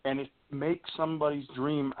 And it makes somebody's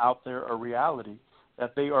dream out there a reality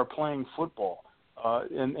that they are playing football,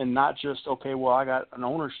 and not just, okay, well, I got an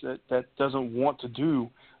owner that doesn't want to do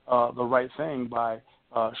the right thing by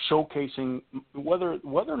showcasing whether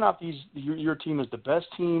or not your team is the best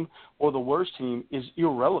team or the worst team is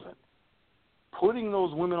irrelevant. Putting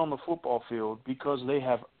those women on the football field because they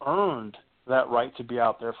have earned that right to be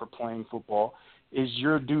out there for playing football is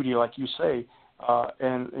your duty, like you say.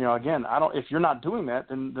 And again, if you're not doing that,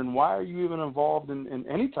 then why are you even involved in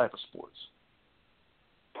any type of sports?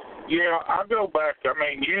 Yeah, I go back. I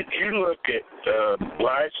mean, you look at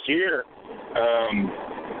last year.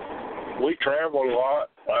 We traveled a lot.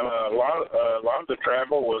 A lot of the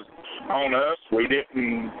travel was on us. We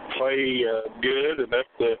didn't play good and up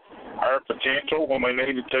to our potential when we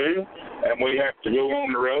needed to, and we have to go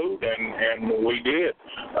on the road, and we did.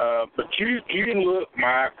 But you look,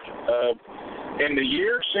 Mike, in the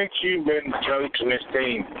years since you've been coaching this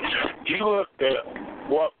team, you looked at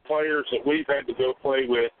what players that we've had to go play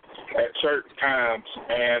with at certain times,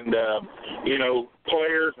 and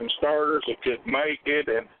players and starters that couldn't make it,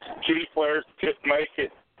 and key players that couldn't make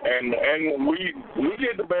it, and we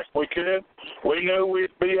did the best we could. We knew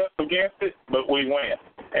we'd be up against it, but we went.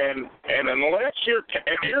 And unless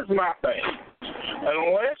and here's my thing,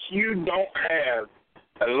 unless you don't have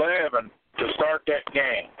 11 to start that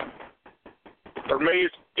game, for me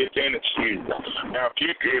it's inexcusable. Now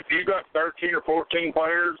if you got 13 or 14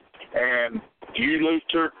 players and you lose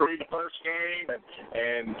 2 or 3 the first game,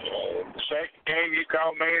 and the second game you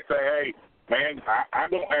call me and say, hey, man, I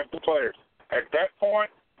don't have the players. At that point,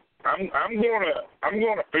 I'm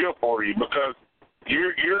gonna feel for you because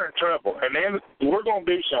you're in trouble, and then we're gonna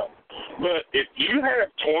do something. But if you have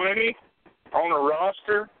 20 on a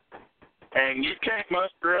roster and you can't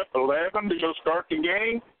muster up 11 to go start the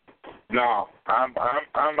game, no, I'm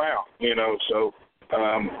out. So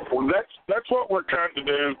well, that's what we're trying to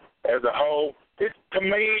do as a whole. To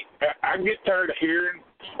me, I get tired of hearing.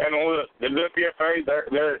 And look, the WFA,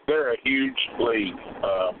 they're a huge league.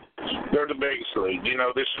 They're the biggest league.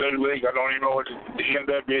 This new league, I don't even know what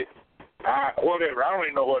the whatever. I don't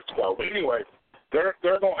even know what it's called. But anyway, they're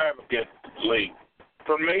gonna have a good league.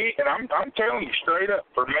 For me, and I'm telling you straight up,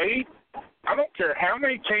 for me, I don't care how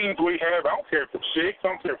many teams we have. I don't care if it's 6, I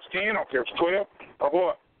don't care if it's 10, I don't care if it's 12, or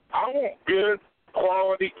what. I want good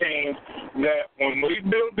quality teams that when we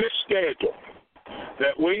build this schedule,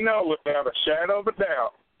 that we know without a shadow of a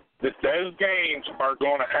doubt that those games are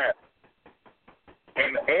going to happen.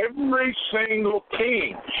 And every single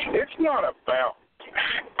team, it's not about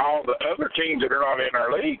all the other teams that are not in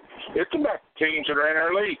our league. It's about the teams that are in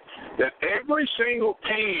our league. That every single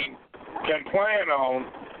team can plan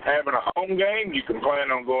on having a home game. You can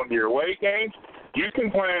plan on going to your away games. You can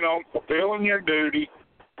plan on fulfilling your duty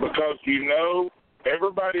because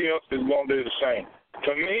everybody else is going to do the same.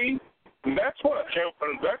 To me, that's what helps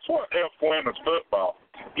women's football.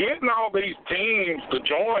 Getting all these teams to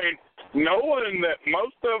join, knowing that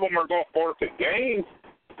most of them are going to forfeit games,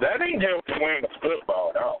 that ain't helping women's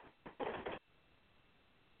football at all.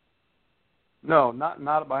 No,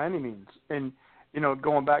 not by any means. And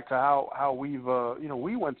going back to how we've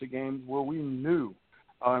we went to games where we knew,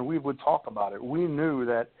 and we would talk about it. We knew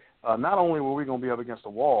that not only were we going to be up against the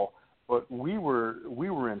wall, but we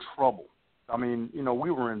were in trouble. I mean,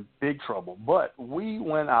 we were in big trouble. But we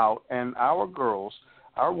went out, and our girls,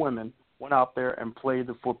 our women, went out there and played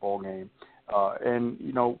the football game. And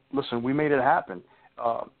listen, we made it happen.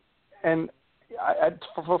 And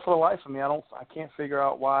for the life of me, I can't figure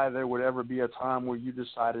out why there would ever be a time where you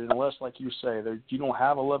decided, unless, like you say, that you don't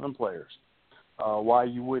have 11 players, why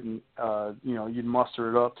you wouldn't, you'd muster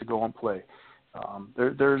it up to go and play.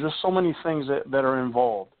 There's just so many things that are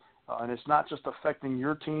involved. And it's not just affecting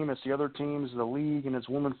your team, it's the other teams, the league, and it's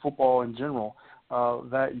women's football in general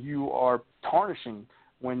that you are tarnishing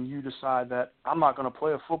when you decide that I'm not going to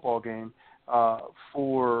play a football game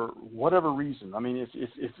for whatever reason. I mean,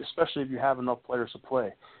 especially if you have enough players to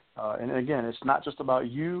play. And, again, it's not just about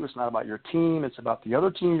you. It's not about your team. It's about the other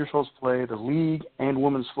team you're supposed to play, the league, and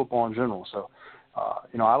women's football in general. So,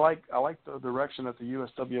 I like the direction that the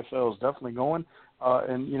USWFL is definitely going.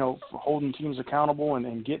 And holding teams accountable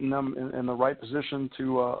and getting them in the right position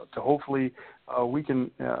to hopefully we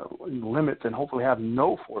can limit and hopefully have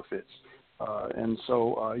no forfeits. And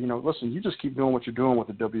so listen, you just keep doing what you're doing with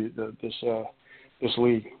this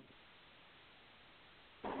league.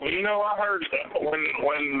 Well, I heard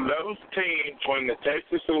when those teams, when the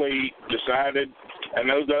Texas Elite decided, and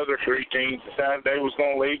those other 3 teams decided they was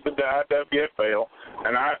going to leave the IWFL,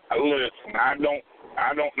 and I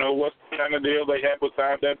don't know what kind of deal they have with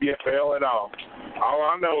IWFL at all. All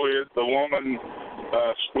I know is the woman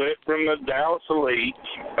split from the Dallas Elite.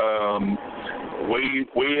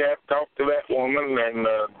 We have talked to that woman, and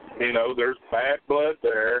there's bad blood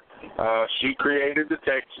there. She created the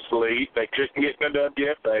Texas Elite. They couldn't get in the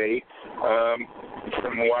WFA.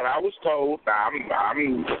 From what I was told,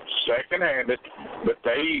 I'm second-handed, but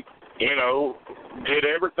they, did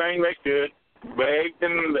everything they could, begged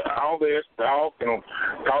and all this, talked to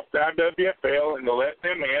IWFL and to let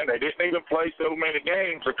them in. They didn't even play so many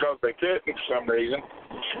games because they couldn't for some reason.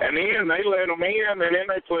 And then they let them in, and then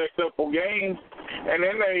they play a couple games, and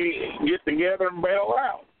then they get together and bail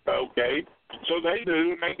out. Okay, so they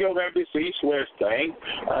do, and they go have this East-West thing.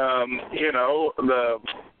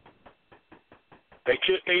 They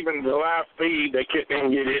couldn't even, the live feed, they couldn't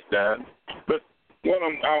even get it done. But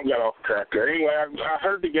I got off track there. Anyway, I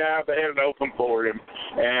heard the guy, they had an open for him,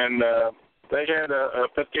 and they had a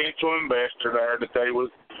potential investor there that they was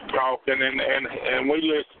talking, and we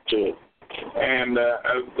listened to it. And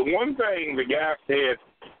the one thing the guy said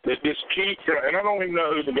that this keeps, and I don't even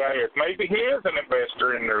know who the guy is. Maybe he is an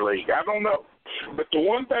investor in their league. I don't know. But the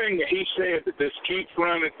one thing that he said that this keeps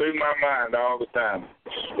running through my mind all the time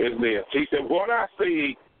is this. He said, what I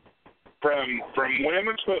see from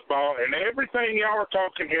women's football and everything y'all are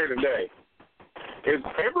talking here today is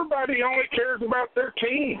everybody only cares about their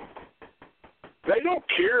team. They don't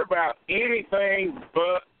care about anything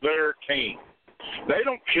but their team. They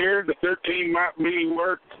don't care that their team might be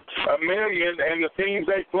worth $1 million and the teams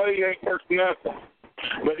they play ain't worth nothing.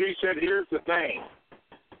 But he said, here's the thing.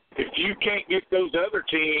 If you can't get those other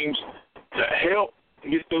teams to help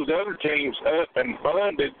get those other teams up and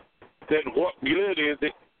funded, then what good is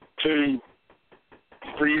it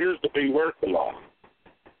for yours to be worth a lot?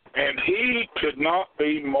 And he could not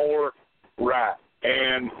be more right.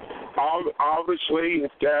 And obviously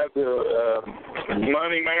this guy's a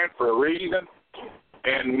money man for a reason,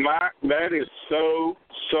 and Mike, that is so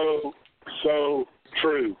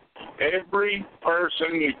true. Every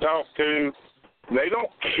person you talk to, they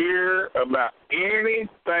don't care about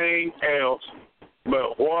anything else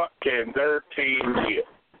but what can their team get.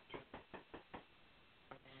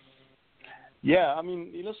 Yeah, I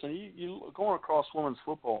mean, listen, you going across women's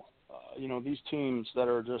football, these teams that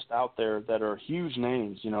are just out there that are huge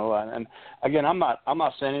names, and again, I'm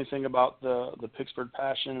not saying anything about the Pittsburgh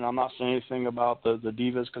Passion, and I'm not saying anything about the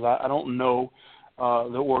Divas because I don't know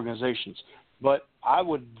the organizations, but I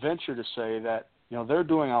would venture to say that they're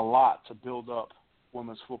doing a lot to build up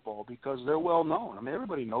women's football because they're well known. I mean,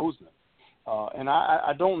 everybody knows them, and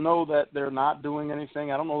I don't know that they're not doing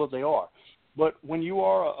anything. I don't know that they are. But when you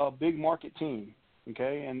are a big market team,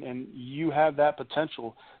 okay, and you have that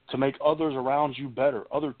potential to make others around you better,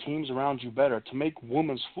 other teams around you better, to make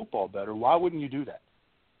women's football better, why wouldn't you do that?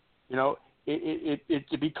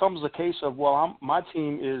 It becomes the case of, well, my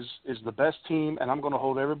team is the best team, and I'm going to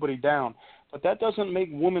hold everybody down. But that doesn't make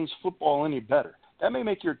women's football any better. That may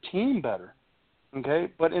make your team better,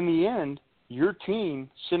 okay? But in the end, your team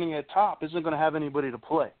sitting at top isn't going to have anybody to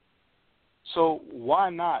play. So why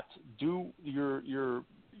not do your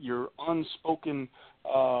unspoken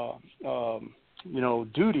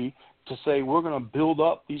duty to say we're going to build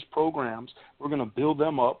up these programs, we're going to build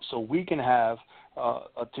them up so we can have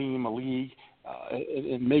a team, a league,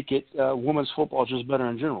 and make it women's football just better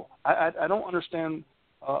in general. I don't understand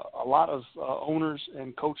a lot of owners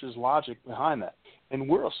and coaches' logic behind that. And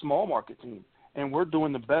we're a small market team, and we're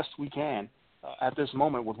doing the best we can at this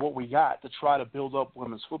moment with what we got to try to build up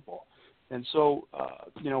women's football. And so,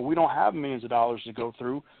 we don't have millions of dollars to go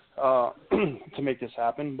through to make this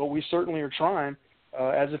happen, but we certainly are trying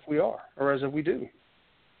as if we are or as if we do.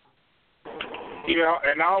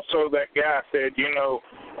 And also that guy said,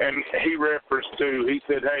 and he referenced to, he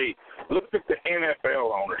said, hey, look at the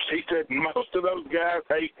NFL owners. He said most of those guys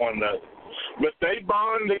hate one another, but they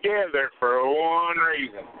bond together for one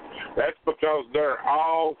reason. That's because they're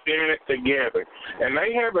all in it together. And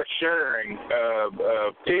they have a sharing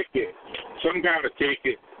ticket, some kind of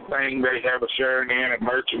ticket thing they have a sharing in and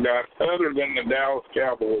merchandise other than the Dallas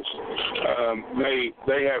Cowboys.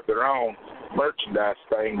 They have their own merchandise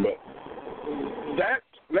thing. But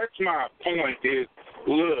that's my point is,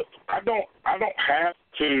 look, I don't have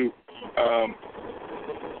to,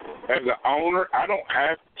 as an owner, I don't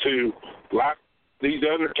have to like these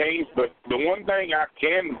other teams, but the one thing I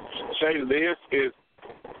can say to this is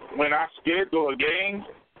when I schedule a game,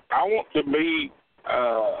 I want to be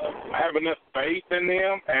have enough faith in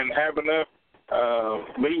them and have enough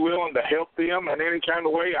be willing to help them in any kind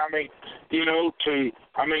of way. I mean, you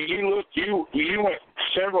went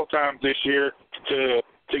several times this year to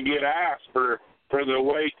get ice for the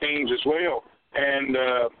away teams as well, and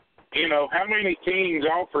how many teams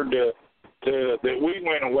offered to that we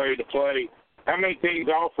went away to play? How many teams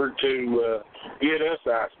offered to get us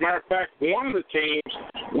ice? Matter of fact, one of the teams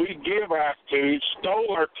we give ice to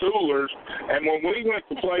stole our coolers, and when we went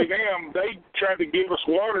to play them, they tried to give us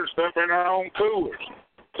water stuff in our own coolers.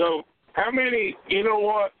 So how many,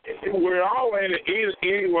 we're all in it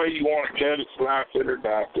any way you want to cut it, slice it, or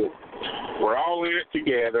dice it. We're all in it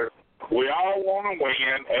together. We all want to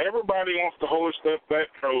win. Everybody wants to hold stuff that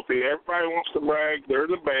trophy. Everybody wants to brag they're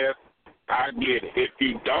the best. I get it. If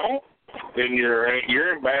you don't, then you're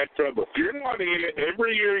in bad trouble. If you're not in it,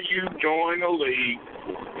 every year you join a league,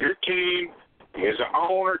 your team is an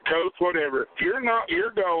owner, coach, whatever. If you're not,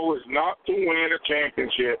 your goal is not to win a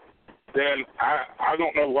championship, then I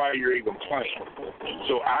don't know why you're even playing.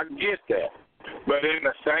 So I get that. But in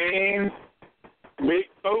the same big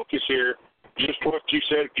focus here, just what you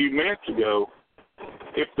said a few minutes ago,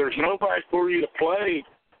 if there's nobody for you to play,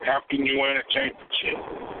 how can you win a championship?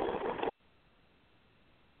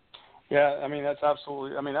 Yeah, I mean, that's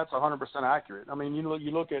 100% accurate. I mean,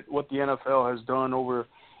 you look at what the NFL has done over,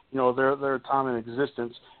 their time in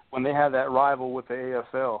existence when they had that rival with the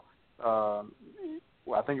AFL.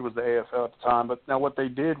 I think it was the AFL at the time. But now what they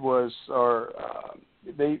did was,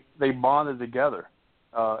 they bonded together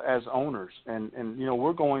as owners, and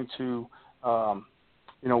we're going to,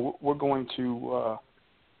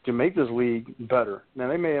 to make this league better. Now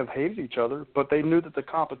they may have hated each other, but they knew that the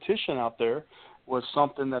competition out there was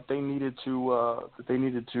something that they needed to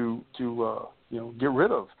get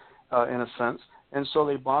rid of in a sense, and so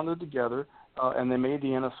they bonded together and they made the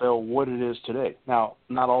NFL what it is today. Now,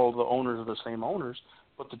 not all of the owners are the same owners,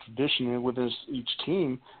 but the tradition within each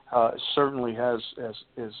team certainly has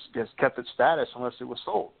kept its status unless it was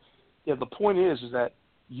sold. Yeah, the point is that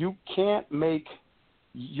you can't make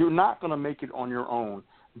You're not going to make it on your own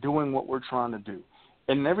doing what we're trying to do.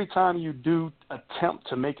 And every time you do attempt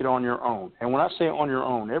to make it on your own, and when I say on your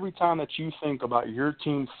own, every time that you think about your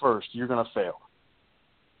team first, you're going to fail.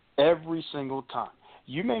 Every single time.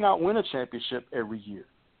 You may not win a championship every year,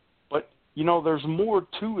 but, there's more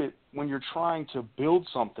to it when you're trying to build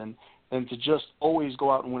something than to just always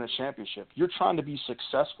go out and win a championship. You're trying to be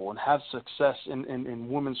successful and have success in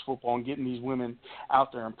women's football and getting these women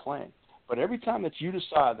out there and playing. But every time that you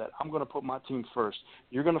decide that I'm going to put my team first,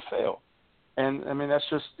 you're going to fail. And, that's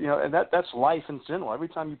just, and that's life in general. Every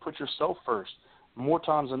time you put yourself first, more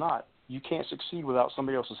times than not, you can't succeed without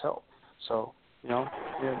somebody else's help. So,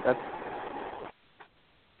 that's...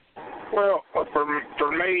 Well, for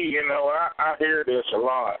me, I hear this a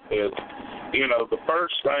lot is, the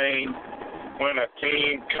first thing when a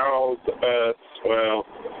team calls us, well,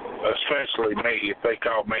 especially me, if they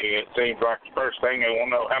call me, it seems like the first thing they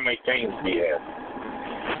want to know, how many teams do you have?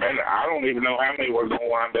 And I don't even know how many we're going to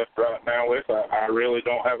wind up right now with. I really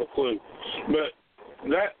don't have a clue. But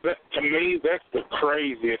that to me, that's the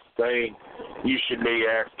craziest thing you should be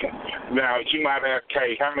asking. Now, you might ask,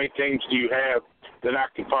 hey, how many teams do you have that I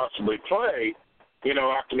can possibly play?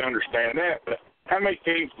 I can understand that. But how many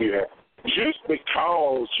teams do you have? Just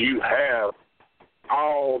because you have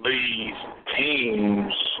all these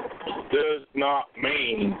teams does not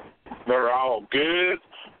mean they're all good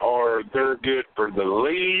or they're good for the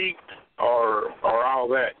league or all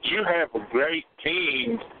that. You have a great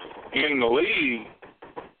team in the league,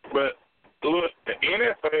 but look, the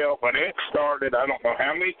NFL, when it started, I don't know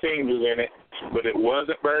how many teams was in it, but it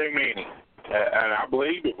wasn't very many. And I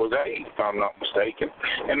believe it was 8, if I'm not mistaken.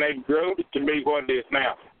 And they've grown it to be what it is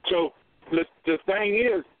now. So the thing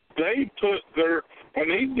is, they put when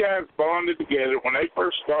these guys bonded together, when they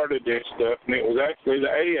first started this stuff, and it was actually the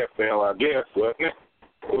AFL, I guess, wasn't it?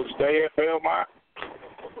 Was it the AFL, Mike?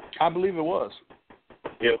 I believe it was.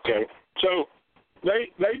 Yeah, okay. So they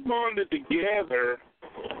bonded together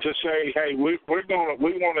to say, hey, we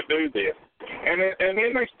want to do this. And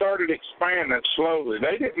then they started expanding slowly.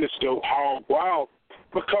 They didn't just go hog wild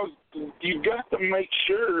because you've got to make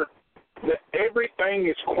sure that everything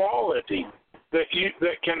is quality that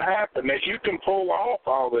can happen, that you can pull off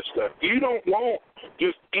all this stuff. You don't want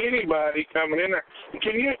just anybody coming in there.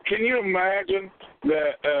 Can you imagine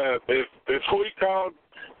that if we called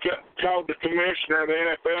the commissioner of the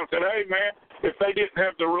NFL and said, hey, man, if they didn't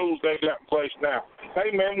have the rules they got in place now,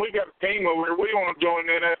 hey, man, we got a team over here. We want to join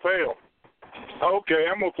the NFL.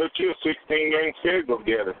 Okay, I'm going to put you a 16-game schedule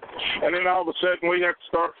together. And then all of a sudden we have to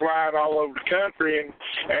start flying all over the country,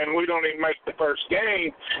 and we don't even make the first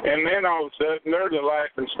game. And then all of a sudden they're the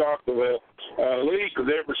laughing stock of the league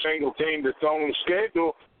because every single team that's on the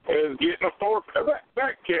schedule is getting a forfeit.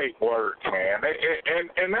 That can't work, man.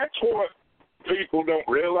 And that's what people don't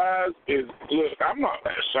realize is, look, I'm not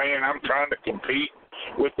saying I'm trying to compete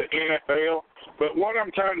with the NFL, but what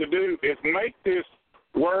I'm trying to do is make this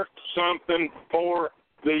worth something for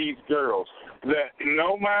these girls, that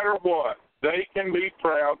no matter what, they can be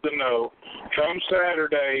proud to know come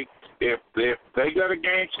Saturday, if they got a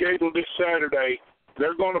game scheduled this Saturday,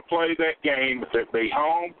 they're going to play that game, if it be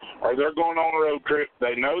home or they're going on a road trip.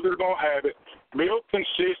 They know they're going to have it. Build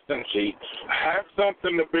consistency. Have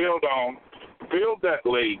something to build on. Build that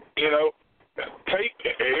league.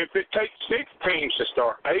 If it takes 6 teams to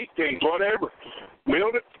start, 8 teams, whatever,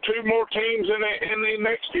 build it 2 more teams in the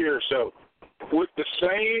next year or so with the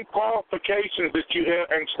same qualifications that you have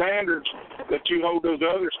and standards that you hold those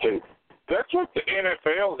others to. That's what the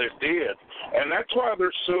NFL has did, and that's why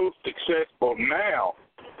they're so successful now.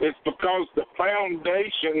 It's because the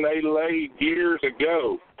foundation they laid years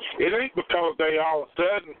ago. It ain't because they all of a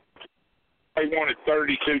sudden they wanted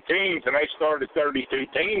 32 teams and they started 32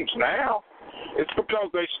 teams now. It's because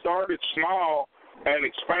they started small and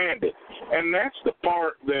expanded. And that's the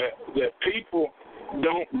part that people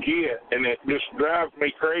don't get, and it just drives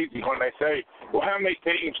me crazy when they say, well, how many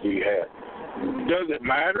teams do you have? Does it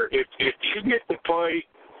matter? If you get to play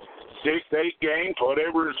 6, 8 games,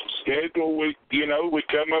 whatever schedule we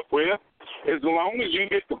come up with, as long as you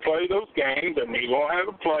get to play those games and you're going to have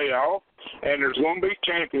a playoff, and there's going to be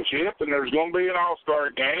championship, and there's going to be an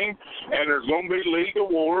all-star game, and there's going to be league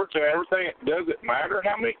awards and everything. Does it matter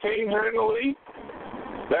how many teams are in the league?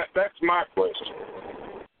 That's my question.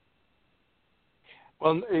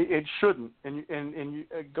 Well, it shouldn't, and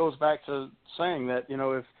it goes back to saying that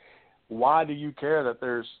why do you care that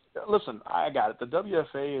there's? Listen, I got it. The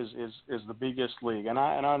WFA is the biggest league, and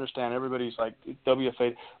I understand everybody's like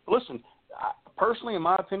WFA. But listen, personally, in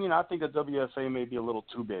my opinion, I think the WFA may be a little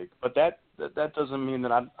too big. But that doesn't mean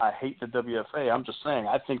that I hate the WFA. I'm just saying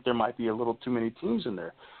I think there might be a little too many teams in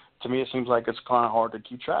there. To me, it seems like it's kind of hard to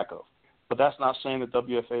keep track of. But that's not saying that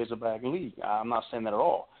WFA is a bad league. I'm not saying that at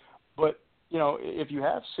all. But, if you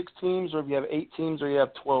have 6 teams or if you have 8 teams or you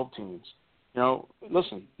have 12 teams,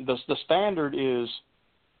 listen, the standard is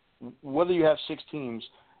whether you have 6 teams,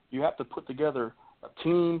 you have to put together a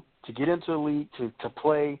team to get into the league, to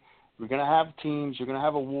play. You're going to have teams. You're going to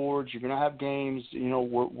have awards. You're going to have games.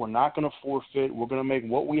 We're not going to forfeit. We're going to make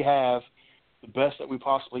what we have the best that we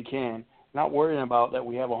possibly can. Not worrying about that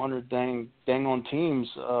we have 100 dang on teams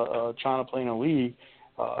trying to play in a league.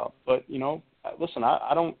 But listen,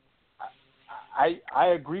 I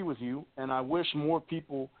agree with you, and I wish more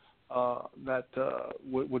people that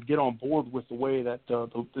would get on board with the way that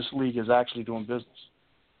this league is actually doing business.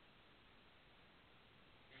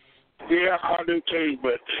 Yeah, I do too.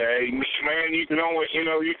 But hey, man, you can only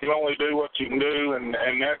do what you can do, and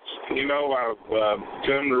that's I've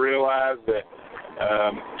come to realize that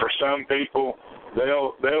for some people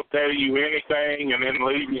they'll tell you anything and then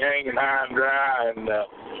leave you hanging high and dry. And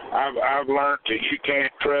I've learned that you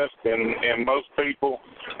can't trust in most people.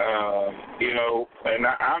 And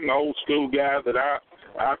I'm the old school guy that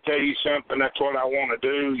I'll tell you something, that's what I want to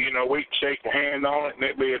do. We can shake a hand on it and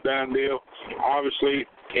it'd be a done deal. Obviously,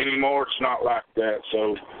 anymore it's not like that.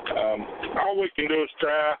 So all we can do is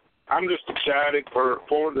try. I'm just excited for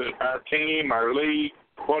our team, our league,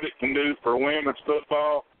 what it can do for women's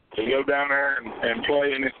football, to go down there and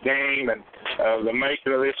play in this game, and the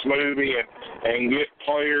making of this movie, and get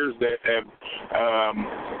players that have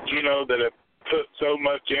that have put so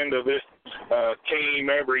much into this team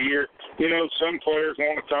every year. Some players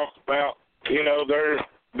want to talk about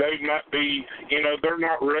they might be they're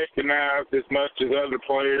not recognized as much as other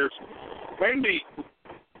players. Maybe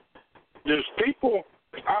there's people.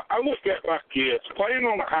 I look at like kids playing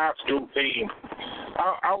on a high school team.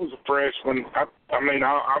 I was a freshman. I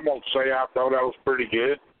won't say I thought I was pretty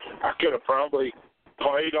good. I could have probably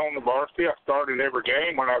played on the varsity. I started every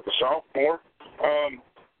game when I was a sophomore.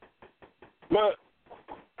 But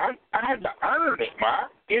I had to earn it, Mike.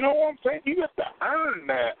 You know what I'm saying? You have to earn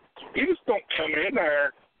that. You just don't come in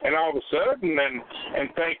there and all of a sudden and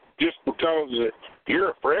think just because you're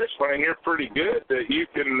a freshman and you're pretty good that you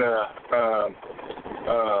can,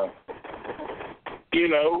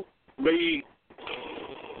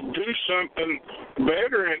 do something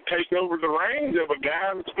better and take over the reins of a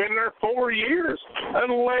guy that's been there 4 years,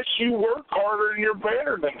 unless you work harder and you're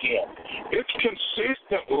better than him. It's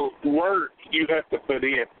consistent work you have to put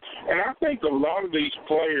in. And I think a lot of these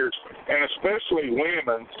players, and especially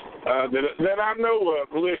women, that I know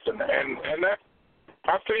of, listen, and that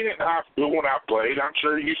I've seen it in high school when I played. I'm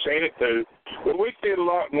sure you've seen it too. But we did a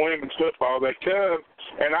lot in women's football. They come,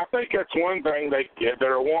 and I think that's one thing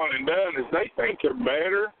they're one and done is they think they're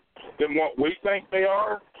better than what we think they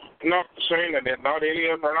are. Not saying that not any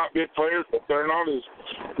of them are not good players, but they're not as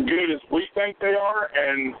good as we think they are,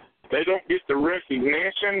 and they don't get the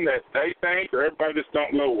recognition that they think, or everybody just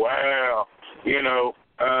don't go, wow,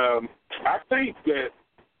 I think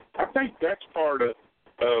that's part of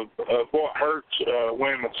what hurts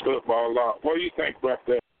women's football a lot. What do you think about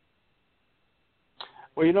that?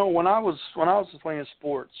 Well, when I was playing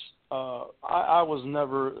sports, I was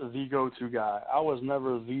never the go-to guy. I was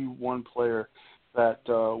never the one player that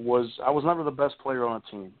I was never the best player on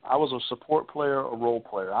a team. I was a support player, a role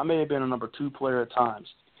player. I may have been a number 2 player at times.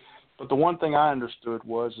 But the one thing I understood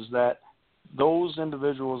is that those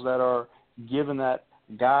individuals that are given that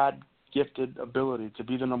God-gifted ability to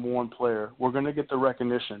be the number 1 player, we're going to get the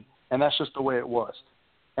recognition, and that's just the way it was.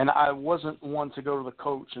 And I wasn't one to go to the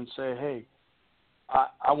coach and say, hey,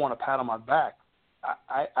 I want a pat on my back.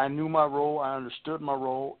 I knew my role, I understood my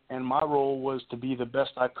role, and my role was to be the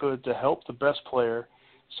best I could to help the best player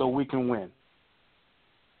so we can win.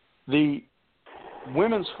 The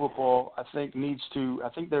women's football, I think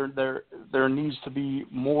there needs to be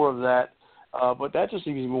more of that, but that just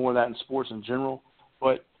needs to be more of that in sports in general.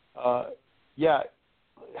 But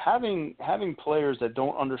having players that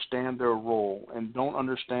don't understand their role and don't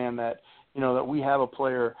understand that, that we have a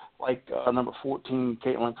player like number 14,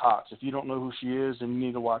 Caitlin Cox. If you don't know who she is, then you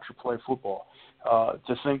need to watch her play football.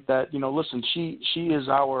 To think that, listen, she is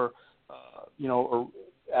our,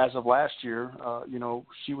 as of last year,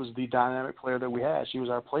 she was the dynamic player that we had. She was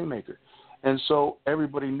our playmaker. And so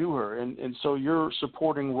everybody knew her. And so your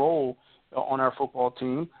supporting role on our football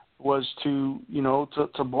team was to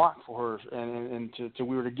block for her and to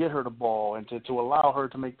we were to get her the ball and to allow her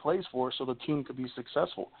to make plays for us so the team could be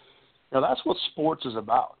successful. That's what sports is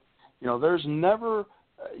about. There's never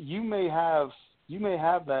you may have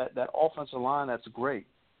that offensive line that's great,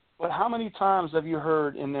 but how many times have you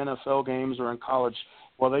heard in NFL games or in college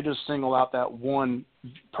where they just single out that one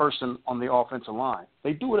person on the offensive line?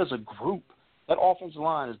 They do it as a group. That offensive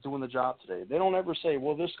line is doing the job today. They don't ever say,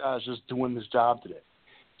 well, this guy's just doing this job today.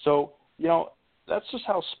 So, that's just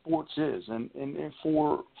how sports is. And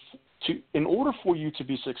in order for you to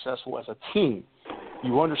be successful as a team,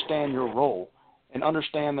 you understand your role and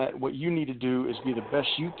understand that what you need to do is be the best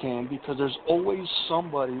you can, because there's always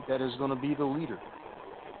somebody that is going to be the leader.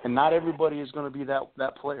 And not everybody is going to be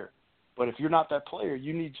that player. But if you're not that player,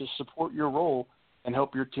 you need to support your role and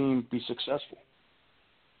help your team be successful.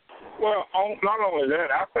 Well, not only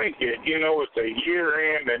that, I think it's a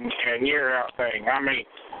year-in and year-out thing. I mean,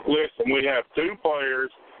 listen, we have two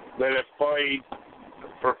players that have played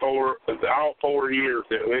for all 4 years.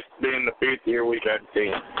 It's been the fifth year we've had the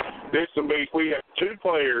team. We have two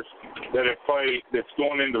players that have played that's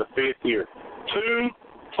going into the fifth year. Two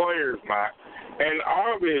players, Mike. And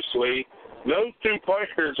obviously, those two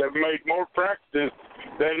players have made more practice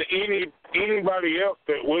than anybody else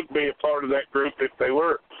that would be a part of that group if they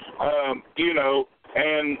were.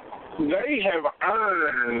 And they have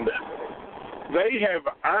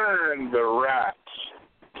earned the rights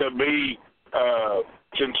to be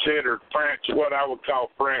considered what I would call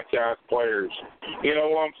franchise players. You know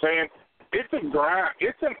what I'm saying? It's a grind.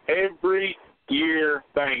 It's an every year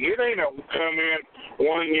thing. It ain't a come in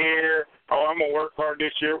 1 year. Oh, I'm gonna work hard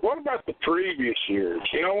this year. What about the previous years?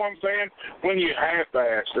 You know what I'm saying? When you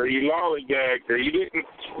half-assed or you lollygagged or you didn't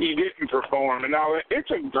perform and all that. It's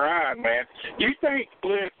a grind, man.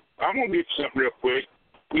 I'm gonna give you something real quick.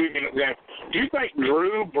 Give you an example. Do you think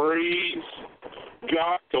Drew Brees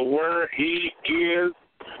got to where he is,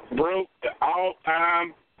 broke the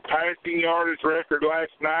all-time passing yardage record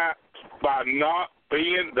last night by not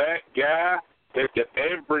being that guy that's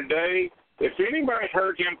every day? If anybody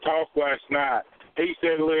heard him talk last night, he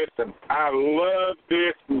said, listen, I love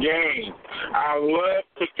this game. I love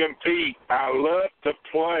to compete. I love to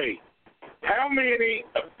play. How many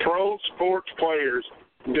pro sports players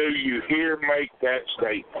do you hear make that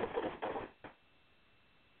statement?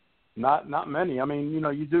 Not many. I mean,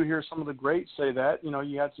 you do hear some of the greats say that.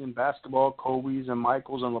 You had in basketball, Kobe's and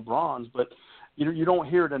Michael's and LeBron's, but you don't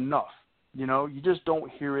hear it enough. You just don't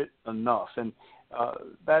hear it enough. And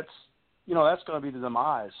that's going to be the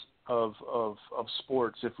demise of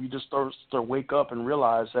sports if we just start to wake up and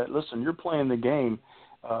realize that, listen, you're playing the game.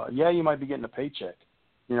 You might be getting a paycheck,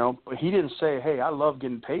 but he didn't say, hey, I love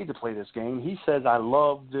getting paid to play this game. He says, I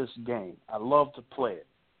love this game. I love to play it.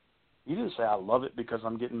 He didn't say I love it because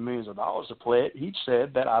I'm getting millions of dollars to play it. He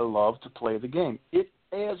said that I love to play the game. It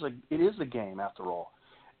is a game after all.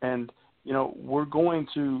 And, we're going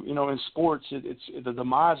to, in sports, it's the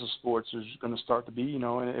demise of sports is going to start to be,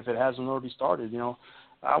 and if it hasn't already started,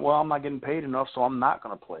 I'm not getting paid enough, so I'm not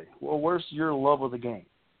going to play. Well, where's your love of the game?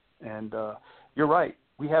 And you're right.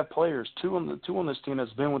 We have players, two on this team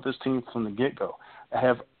that's been with this team from the get-go, that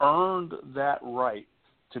have earned that right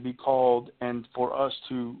to be called and for us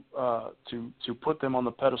to put them on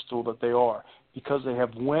the pedestal that they are, because they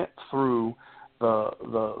have went through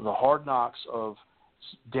the hard knocks of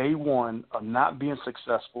day one of not being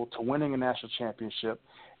successful to winning a national championship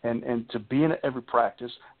and to being at every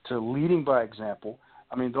practice, to leading by example.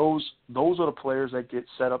 I mean, those are the players that get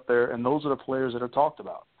set up there, and those are the players that are talked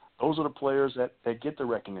about. Those are the players that get the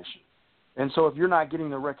recognition. And so if you're not getting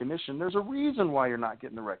the recognition, there's a reason why you're not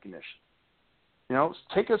getting the recognition.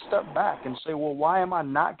 Take a step back and say, well, why am I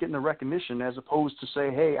not getting the recognition, as opposed to say,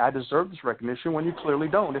 hey, I deserve this recognition, when you clearly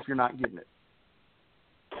don't if you're not getting it.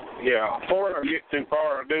 Yeah, before I get too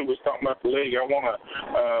far, I was talking about the league. I want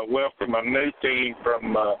to welcome a new team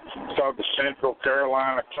from called the Central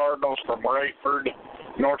Carolina Cardinals from Rayford,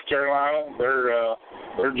 North Carolina.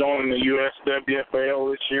 They're joining the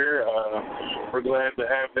USWFL this year. We're glad to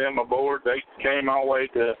have them aboard. They came all the way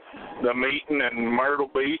to the meeting in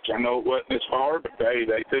Myrtle Beach. I know it wasn't as far, but they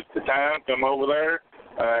took the time to come over there,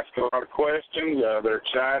 ask a lot of questions. They're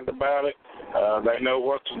excited about it. They know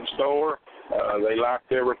what's in store. They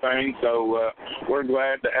liked everything, so we're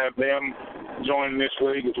glad to have them join this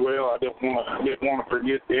league as well. I didn't want to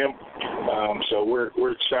forget them, so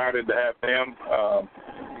we're excited to have them.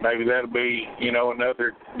 Maybe that'll be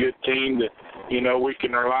another good team that we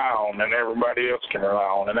can rely on and everybody else can rely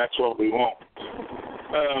on, and that's what we want.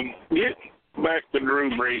 Get back to Drew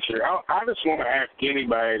Brees here. I just want to ask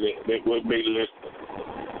anybody that would be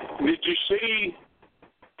listening. Did you see?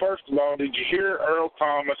 First of all, did you hear Earl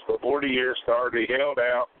Thomas before the year started? He held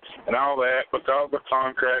out and all that because of the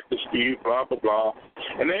contract dispute, blah, blah, blah.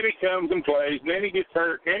 And then he comes and plays, and then he gets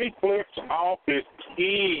hurt, and then he flips off his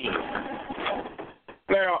team.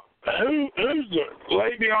 Now, who's the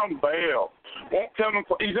Le'Veon Bell? Won't come and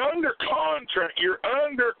play. He's under contract. You're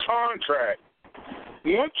under contract.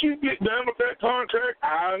 Once you get done with that contract,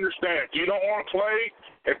 I understand. If you don't want to play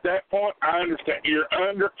at that point, I understand. You're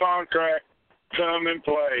under contract. Come and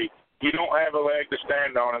play. You don't have a leg to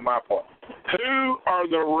stand on, in my point. Who are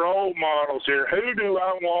the role models here? Who do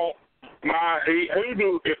I want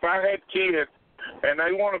if I had kids and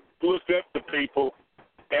they want to look up to people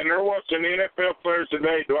and they're watching NFL players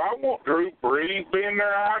today, do I want Drew Brees being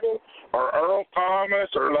their idol or Earl Thomas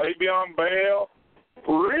or Le'Veon Bell?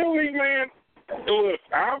 Really, man? Look,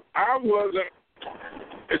 I wasn't.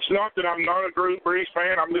 It's not that I'm not a Drew Brees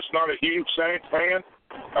fan. I'm just not a huge Saints fan.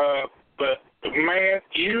 But man,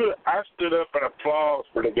 I stood up and applauded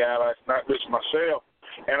for the guy last night, just myself,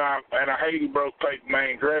 and I hate he broke Peyton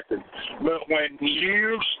Manning's record. But when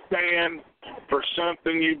you stand for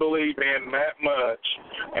something you believe in that much,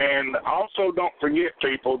 and also don't forget,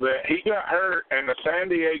 people, that he got hurt and the San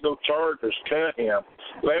Diego Chargers cut him,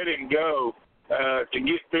 let him go to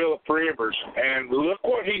get Phillip Rivers, and look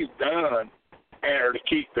what he's done, or to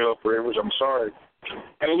keep Phillip Rivers, I'm sorry.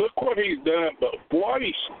 And look what he's done, but what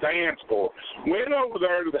he stands for. Went over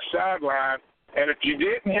there to the sideline, and if you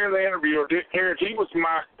didn't hear the interview or didn't hear it, he was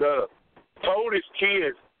mic'd up. Told his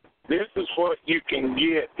kids, this is what you can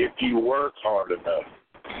get if you work hard enough.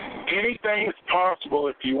 Anything is possible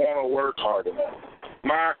if you want to work hard enough.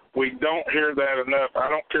 Mike, we don't hear that enough. I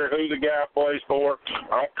don't care who the guy plays for.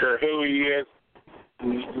 I don't care who he is.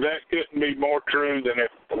 That couldn't be more true than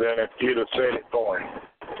if you'd have said it for him.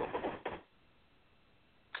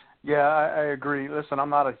 Yeah, I agree. Listen,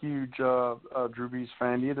 I'm not a huge Drew Brees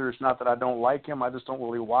fan either. It's not that I don't like him. I just don't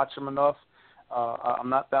really watch him enough. I'm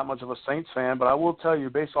not that much of a Saints fan, but I will tell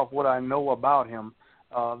you, based off what I know about him,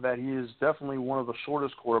 that he is definitely one of the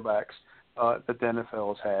shortest quarterbacks that the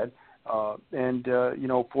NFL has had.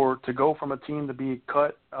 To go from a team to be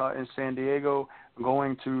cut in San Diego,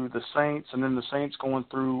 going to the Saints, and then the Saints going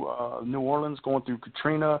through New Orleans, going through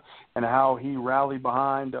Katrina, and how he rallied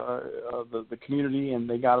behind the community, and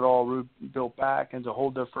they got it all built back and to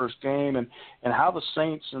hold their first game, and how the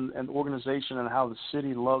Saints and the organization and how the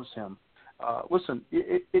city loves him. Listen,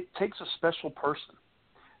 it takes a special person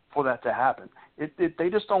for that to happen. They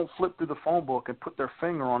just don't flip through the phone book and put their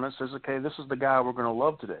finger on it and says, okay, this is the guy we're going to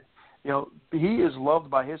love today. You know, he is loved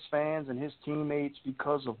by his fans and his teammates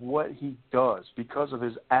because of what he does, because of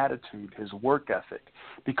his attitude, his work ethic,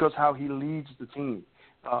 because how he leads the team,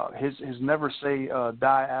 his never say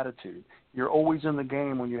die attitude. You're always in the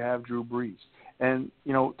game when you have Drew Brees. And,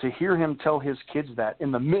 you know, to hear him tell his kids that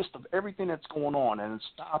in the midst of everything that's going on, and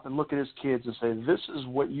stop and look at his kids and say, this is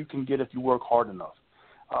what you can get if you work hard enough.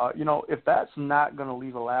 If that's not going to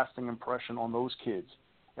leave a lasting impression on those kids,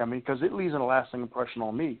 I mean, because it leaves a lasting impression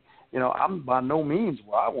on me. You know, I'm by no means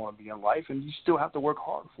where I want to be in life, and you still have to work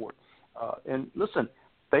hard for it. And listen,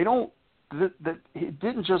 it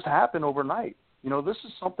didn't just happen overnight. You know, this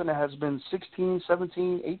is something that has been 16,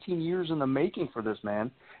 17, 18 years in the making for this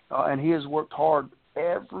man, and he has worked hard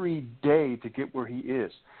every day to get where he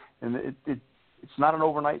is. And it's not an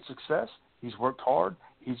overnight success. He's worked hard.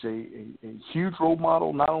 He's a huge role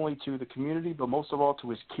model, not only to the community, but most of all to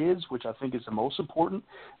his kids, which I think is the most important.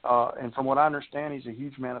 And from what I understand, he's a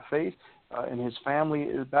huge man of faith. And his family,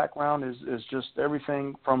 his background is just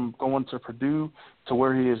everything from going to Purdue to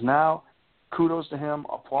where he is now. Kudos to him.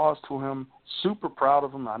 Applause to him. Super proud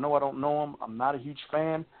of him. I know I don't know him. I'm not a huge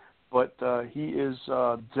fan. But he is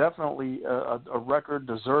definitely a record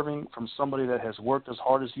deserving from somebody that has worked as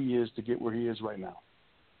hard as he is to get where he is right now.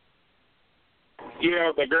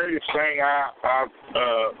 Yeah, the greatest thing I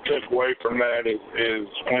took away from that is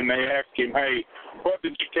when they asked him, hey, what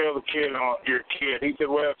did you tell the kid on your kid? He said,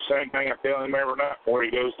 well, the same thing I tell him every night before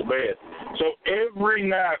he goes to bed. So every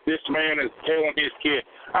night this man is telling his kid,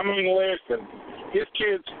 I mean, listen, his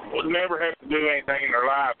kids would never have to do anything in their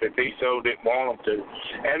life if he so didn't want them to.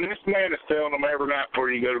 And this man is telling them every night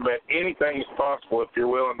before you go to bed, anything is possible if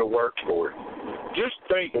you're willing to work for it. Just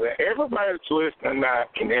think of that. Everybody that's listening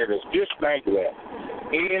tonight can hear this. Just think of that.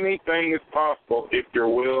 Anything is possible if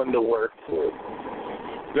you're willing to work for it.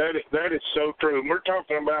 That is so true. And we're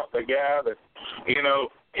talking about the guy that, you know,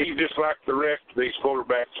 he's just like the rest of these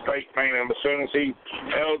quarterbacks, fake man. And as soon as he's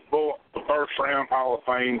eligible, first-round Hall of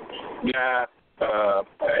Fame guy,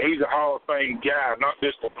 he's a Hall of Fame guy, not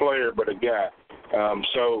just a player, but a guy.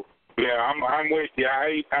 Yeah, I'm with you.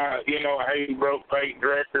 I hate he broke Peyton's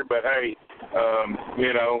record, but hey,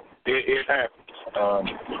 it happens.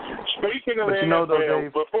 Speaking of but the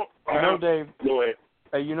NFL, Dave, go ahead.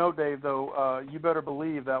 Hey, Dave, though, you better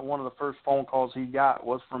believe that one of the first phone calls he got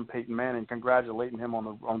was from Peyton Manning congratulating him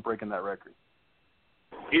on breaking that record.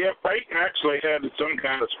 Yeah, Peyton actually had some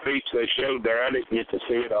kind of speech they showed there. I didn't get to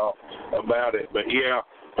see it all about it. But, yeah,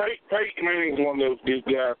 Peyton Manning's one of those good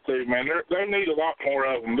guys, too, man. They need a lot more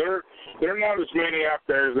of them. They're not as many out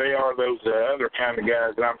there as they are those other kind of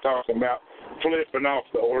guys that I'm talking about flipping off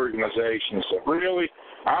the organization. So, really,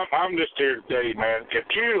 I'm just here to tell you, man, if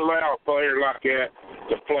you allow a player like that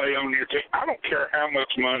to play on your team, I don't care how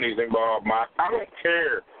much money's involved, Mike. I don't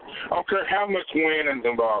care. I don't care how much winning's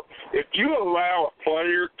involved. If you allow a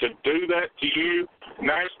player to do that to you,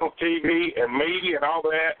 national TV and media and all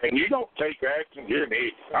that, and you don't take action, you're an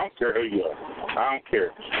idiot. I don't care who you are. I don't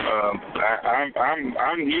care.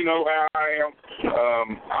 I'm you know how I am.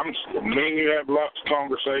 Me and you have lots of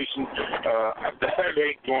conversation. That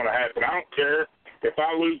ain't going to happen. I don't care if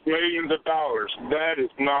I lose millions of dollars. That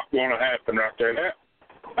is not going to happen right there.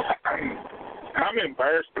 I'm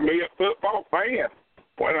embarrassed to be a football fan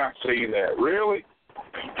when I see that. Really?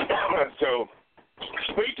 So,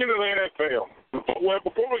 speaking of the NFL,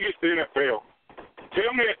 before we get to the NFL,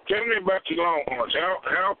 tell me about your Longhorns.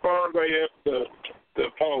 How far are they up the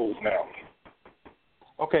polls now?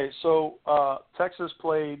 Okay, so Texas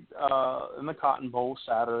played in the Cotton Bowl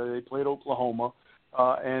Saturday. They played Oklahoma,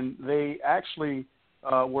 and they actually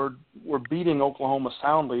were beating Oklahoma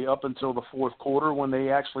soundly up until the fourth quarter when they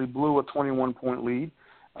actually blew a 21-point lead,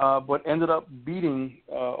 but ended up beating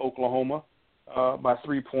Oklahoma by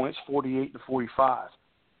 3 points, 48-45,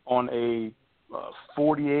 on a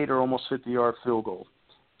 48 or almost 50-yard field goal.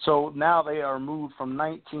 So now they are moved from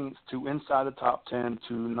 19th to inside the top 10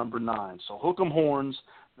 to number 9. So hook 'em horns.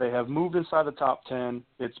 They have moved inside the top 10.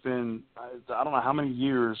 It's been, I don't know how many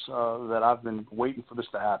years that I've been waiting for this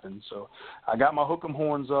to happen. So I got my hook 'em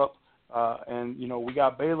horns up, and, we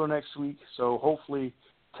got Baylor next week. So hopefully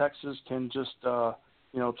Texas can just,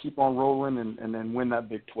 keep on rolling and then win that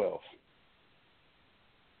Big 12.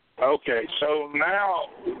 Okay, so now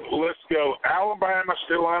let's go. Alabama's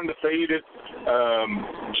still undefeated.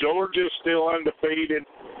 Georgia's still undefeated.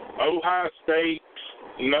 Ohio State,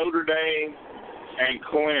 Notre Dame, and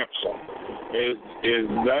Clemson. Is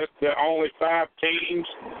that the only 5 teams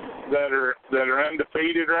that are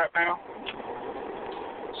undefeated right now?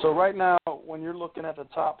 So right now, when you're looking at the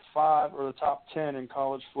top 5 or the top 10 in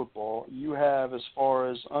college football, you have, as far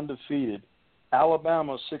as undefeated,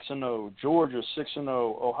 Alabama 6-0, Georgia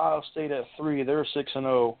 6-0, Ohio State at 3, they're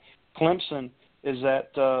 6-0. Clemson is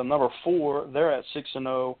at number 4, they're at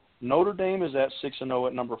 6-0. Notre Dame is at 6-0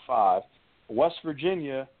 at number 5. West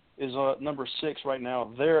Virginia is number 6 right now,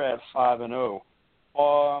 they're at 5-0.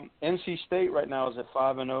 NC State right now is at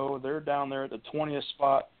 5-0. They're down there at the 20th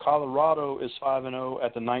spot. Colorado is 5-0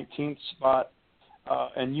 at the 19th spot,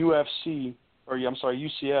 and UCF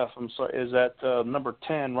is at number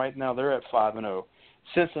 10 right now. They're at 5-0.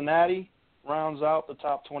 Cincinnati rounds out the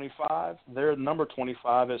top 25. They're number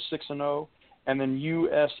 25 at 6-0, and then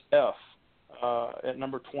USF at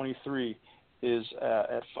number 23 is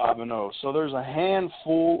at 5-0. So there's a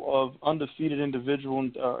handful of undefeated individual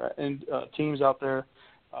teams out there.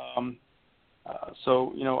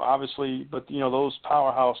 Obviously, but those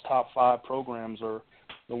powerhouse top 5 programs are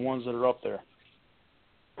the ones that are up there.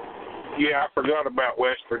 Yeah, I forgot about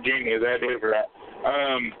West Virginia. That is right.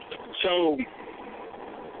 So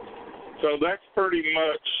that's pretty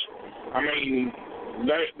much. I mean,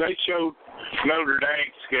 they showed Notre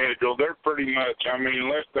Dame's schedule. They're pretty much. I mean,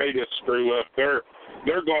 unless they just screw up, they're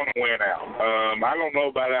going to win out. I don't know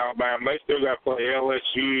about Alabama. They still got to play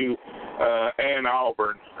LSU and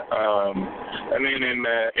Auburn, and then in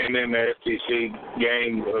the SEC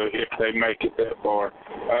game if they make it that far.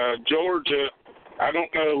 Georgia, I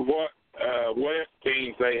don't know what West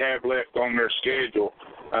teams they have left on their schedule.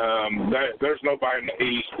 There's nobody in the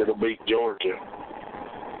East that'll beat Georgia.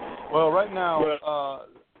 Well, right now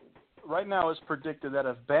it's predicted that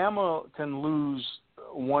if Bama can lose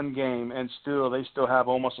one game and they still have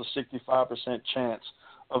almost a 65% chance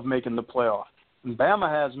of making the playoff. And Bama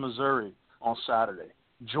has Missouri on Saturday.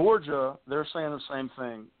 Georgia, they're saying the same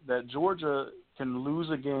thing, that Georgia can lose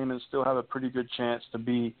a game and still have a pretty good chance to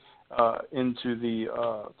be into the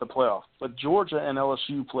playoff. But Georgia and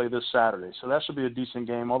LSU play this Saturday, so that should be a decent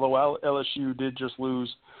game, although LSU did just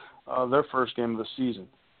lose their first game of the season.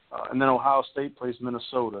 And then Ohio State plays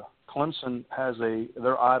Minnesota. Clemson has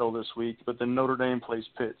their idol this week, but then Notre Dame plays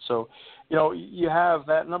Pitt. So, you have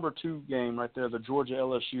that number 2 game right there, the Georgia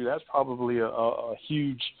LSU. That's probably a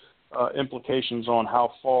huge implications on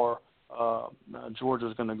how far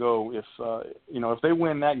Georgia's going to go. If they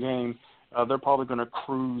win that game, they're probably going to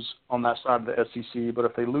cruise on that side of the SEC. But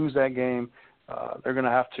if they lose that game, they're going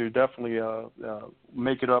to have to definitely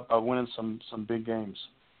make it up by winning some big games.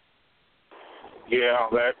 Yeah,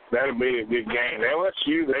 that'll be a good game.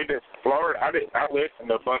 LSU, Florida. I listened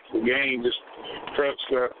to a bunch of games, just truck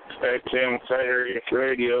stuff at Tim area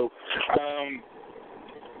radio.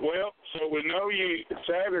 Well, so we know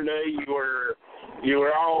Saturday you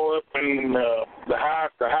were all up in the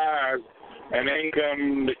highs, and then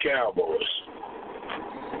come the Cowboys.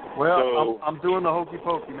 Well, so, I'm doing the hokey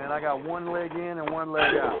pokey, man. I got one leg in and one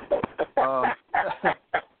leg out.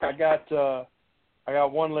 I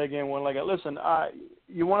got one leg in, one leg out. Listen,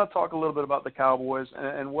 you want to talk a little bit about the Cowboys,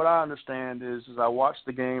 and what I understand is I watched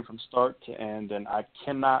the game from start to end, and I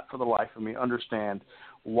cannot for the life of me understand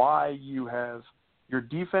why your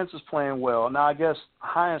defense is playing well. Now, I guess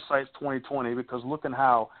hindsight's 20/20 because looking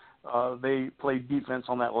how they played defense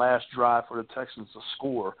on that last drive for the Texans to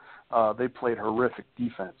score. They played horrific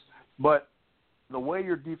defense. But the way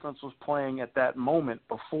your defense was playing at that moment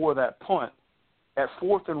before that punt, at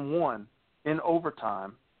 4th and 1 in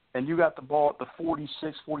overtime, and you got the ball at the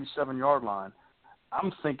 46, 47-yard line,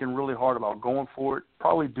 I'm thinking really hard about going for it.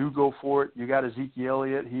 Probably do go for it. You got Ezekiel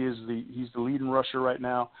Elliott. He's the leading rusher right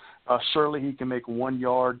now. Surely he can make 1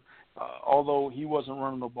 yard. Although he wasn't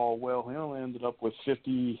running the ball well, he only ended up with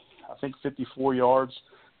 54 yards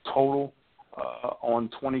total on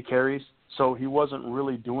 20 carries. So he wasn't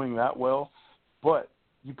really doing that well. But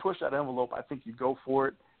you push that envelope, I think you go for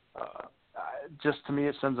it. Just to me,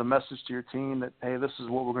 it sends a message to your team that, hey, this is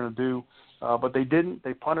what we're going to do. But they didn't.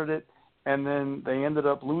 They punted it, and then they ended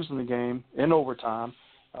up losing the game in overtime.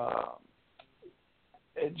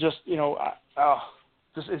 It just,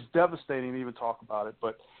 it's devastating to even talk about it.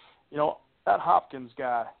 But, that Hopkins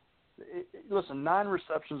guy, listen, 9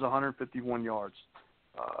 receptions, 151 yards.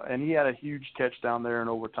 And he had a huge catch down there in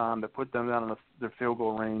overtime that put them down in their field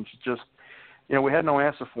goal range. Just, we had no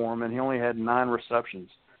answer for him, and he only had 9 receptions.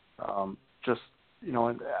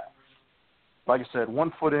 Like I said,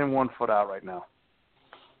 1 foot in, 1 foot out right now.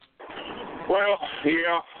 Well,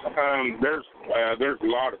 yeah, there's a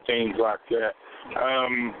lot of teams like that.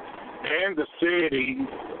 Kansas City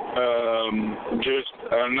just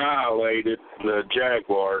annihilated the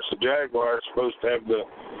Jaguars. The Jaguars are supposed to have the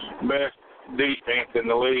best defense in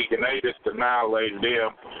the league, and they just annihilated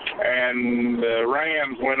them. And the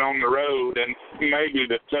Rams went on the road, and maybe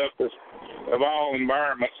the toughest of all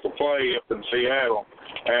environments to play up in Seattle,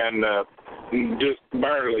 and just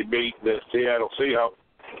barely beat the Seattle Seahawks.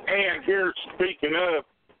 And here, speaking of,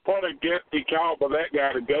 what a gutsy call by that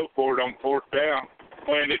guy to go for it on 4th down,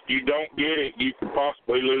 when if you don't get it, you could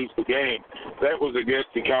possibly lose the game. That was a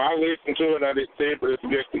gutsy call. I listened to it. I didn't see it, but it's a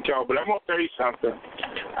gutsy call. But I'm going to tell you something.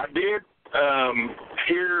 I did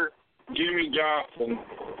hear Jimmy Johnson,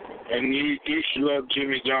 and you should love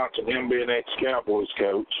Jimmy Johnson, him being ex-Cowboys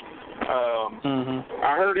coach.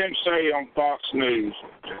 I heard him say on Fox News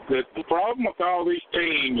that the problem with all these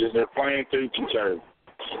teams is they're playing too conservative.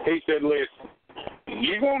 He said, listen,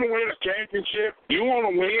 you want to win a championship, you want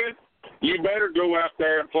to win, you better go out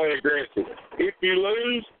there and play aggressive. If you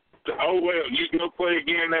lose, oh, well, you can go play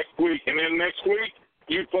again next week. And then next week,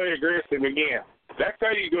 you play aggressive again. That's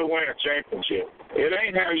how you go win a championship. It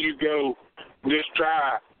ain't how you go just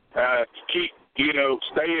try to keep,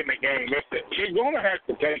 stay in the game. You're going to have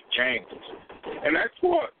to take chances. And that's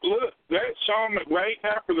what, look, that Sean McVay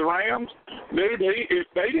after the Rams, dude, if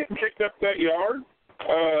they didn't pick up that yard,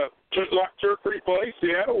 just like 2 or 3 plays,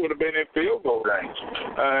 Seattle would have been in field goal range.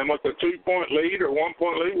 And with a 2-point lead or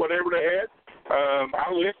 1-point lead, whatever they had, I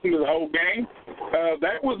listened to the whole game.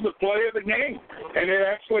 That was the play of the game. And it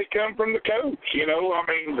actually come from the coach.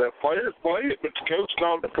 The players played it, but the coach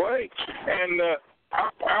called the play. And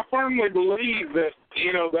I firmly believe that,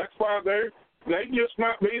 that's why they just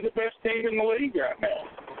might be the best team in the league right now.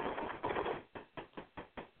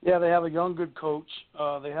 Yeah, they have a young, good coach.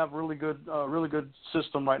 They have really good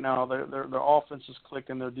system right now. Their offense is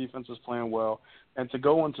clicking. Their defense is playing well. And to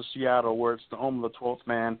go into Seattle, where it's the home of the 12th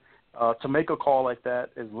man, to make a call like that,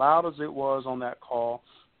 as loud as it was on that call,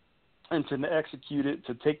 and to execute it,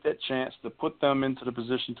 to take that chance, to put them into the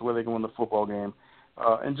position to where they can win the football game.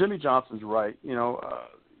 And Jimmy Johnson's right.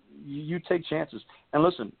 You take chances. And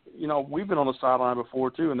listen, we've been on the sideline before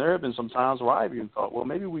too, and there have been some times where I've even thought, well,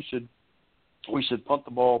 maybe we should punt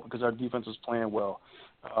the ball because our defense is playing well.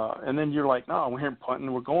 And then you're like, no, we're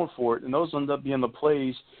punting, we're going for it. And those end up being the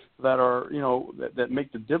plays that are, that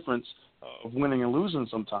make the difference of winning and losing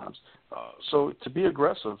sometimes. So to be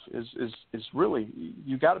aggressive is really,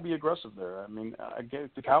 you got to be aggressive there. I mean, I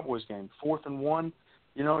get the Cowboys game, 4th and 1,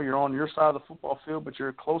 you're on your side of the football field, but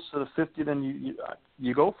you're close to the 50, then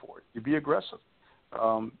you go for it. You be aggressive.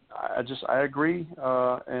 I agree.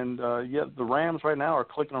 Yeah, the Rams right now are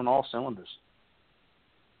clicking on all cylinders.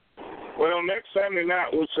 Well, next Sunday night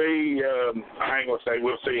we'll see. I ain't gonna say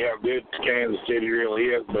we'll see how good Kansas City really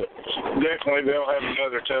is, but definitely they'll have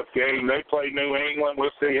another tough game. They play New England.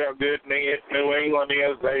 We'll see how good New England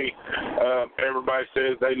is. Everybody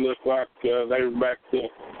says they look like they were back to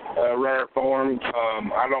rare form.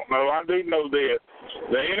 I don't know. I do know this: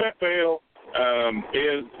 the NFL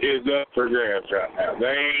is up for grabs right now.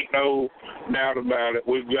 There ain't no doubt about it.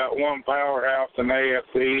 We've got one powerhouse in the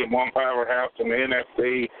AFC and one powerhouse in the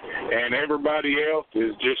NFC, and everybody else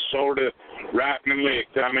is just sort of right in the mix.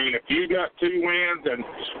 I mean, if you got 2 wins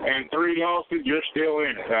and 3 losses, you're still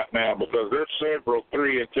in it right now because there's several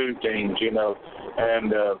 3-2 teams, you know.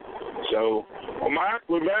 And so, well, Mike,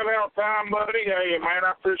 we've got our time, buddy. Hey, man,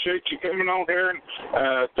 I appreciate you coming on here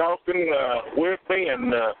and talking with me,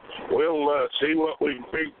 and we'll see what we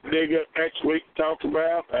dig up next week to talk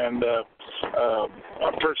about. And I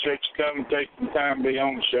appreciate you coming and taking the time to be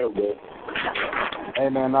on the show, bud. Hey,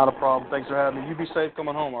 man, not a problem. Thanks for having me. You be safe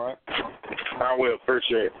coming home, all right? I will.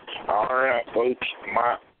 Appreciate it. All right, folks.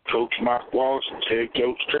 Coach Mike Wallace, head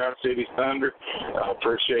coach Tri-Cities Thunder. I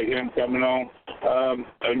appreciate him coming on.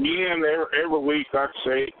 Again, every week, like I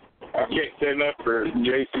say, I get setting up for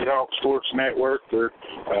JC Hawk Sports Network for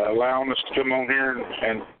allowing us to come on here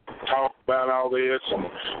and talk about all this,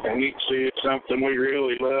 and you can see it's something we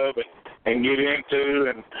really love and get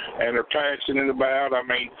into and are passionate about. I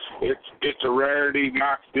mean, it's a rarity.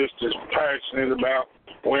 Mike's just as passionate about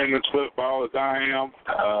women's football as I am.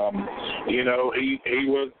 You know, he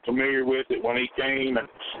wasn't familiar with it when he came,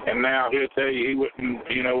 and now he'll tell you he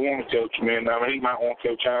wouldn't, you know, want to coach men. I mean, he might want to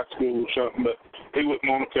coach high school or something, but he wouldn't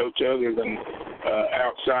want to coach other than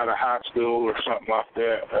outside of high school or something like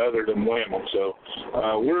that, other than women. So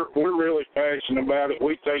we're really passionate about it.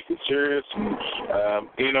 We take it serious, and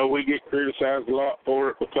you know, we get criticized a lot for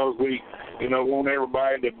it because we, you know, want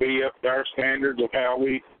everybody to be up to our standards of how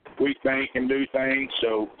we think and do things.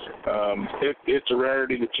 So it's a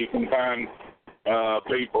rarity that you can find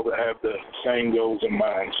people that have the same goals in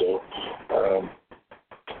mind. So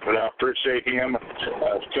but I appreciate him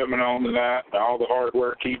coming on tonight, all the hard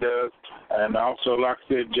work he does. And also, like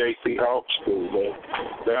I said, JC Hawk School.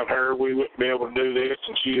 Without her, we wouldn't be able to do this,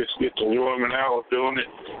 and she just gets enjoyment out of doing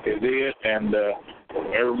it, is it. And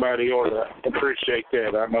everybody ought to appreciate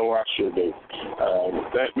that. I know I sure do.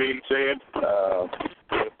 With that being said,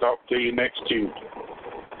 we'll talk to you next Tuesday.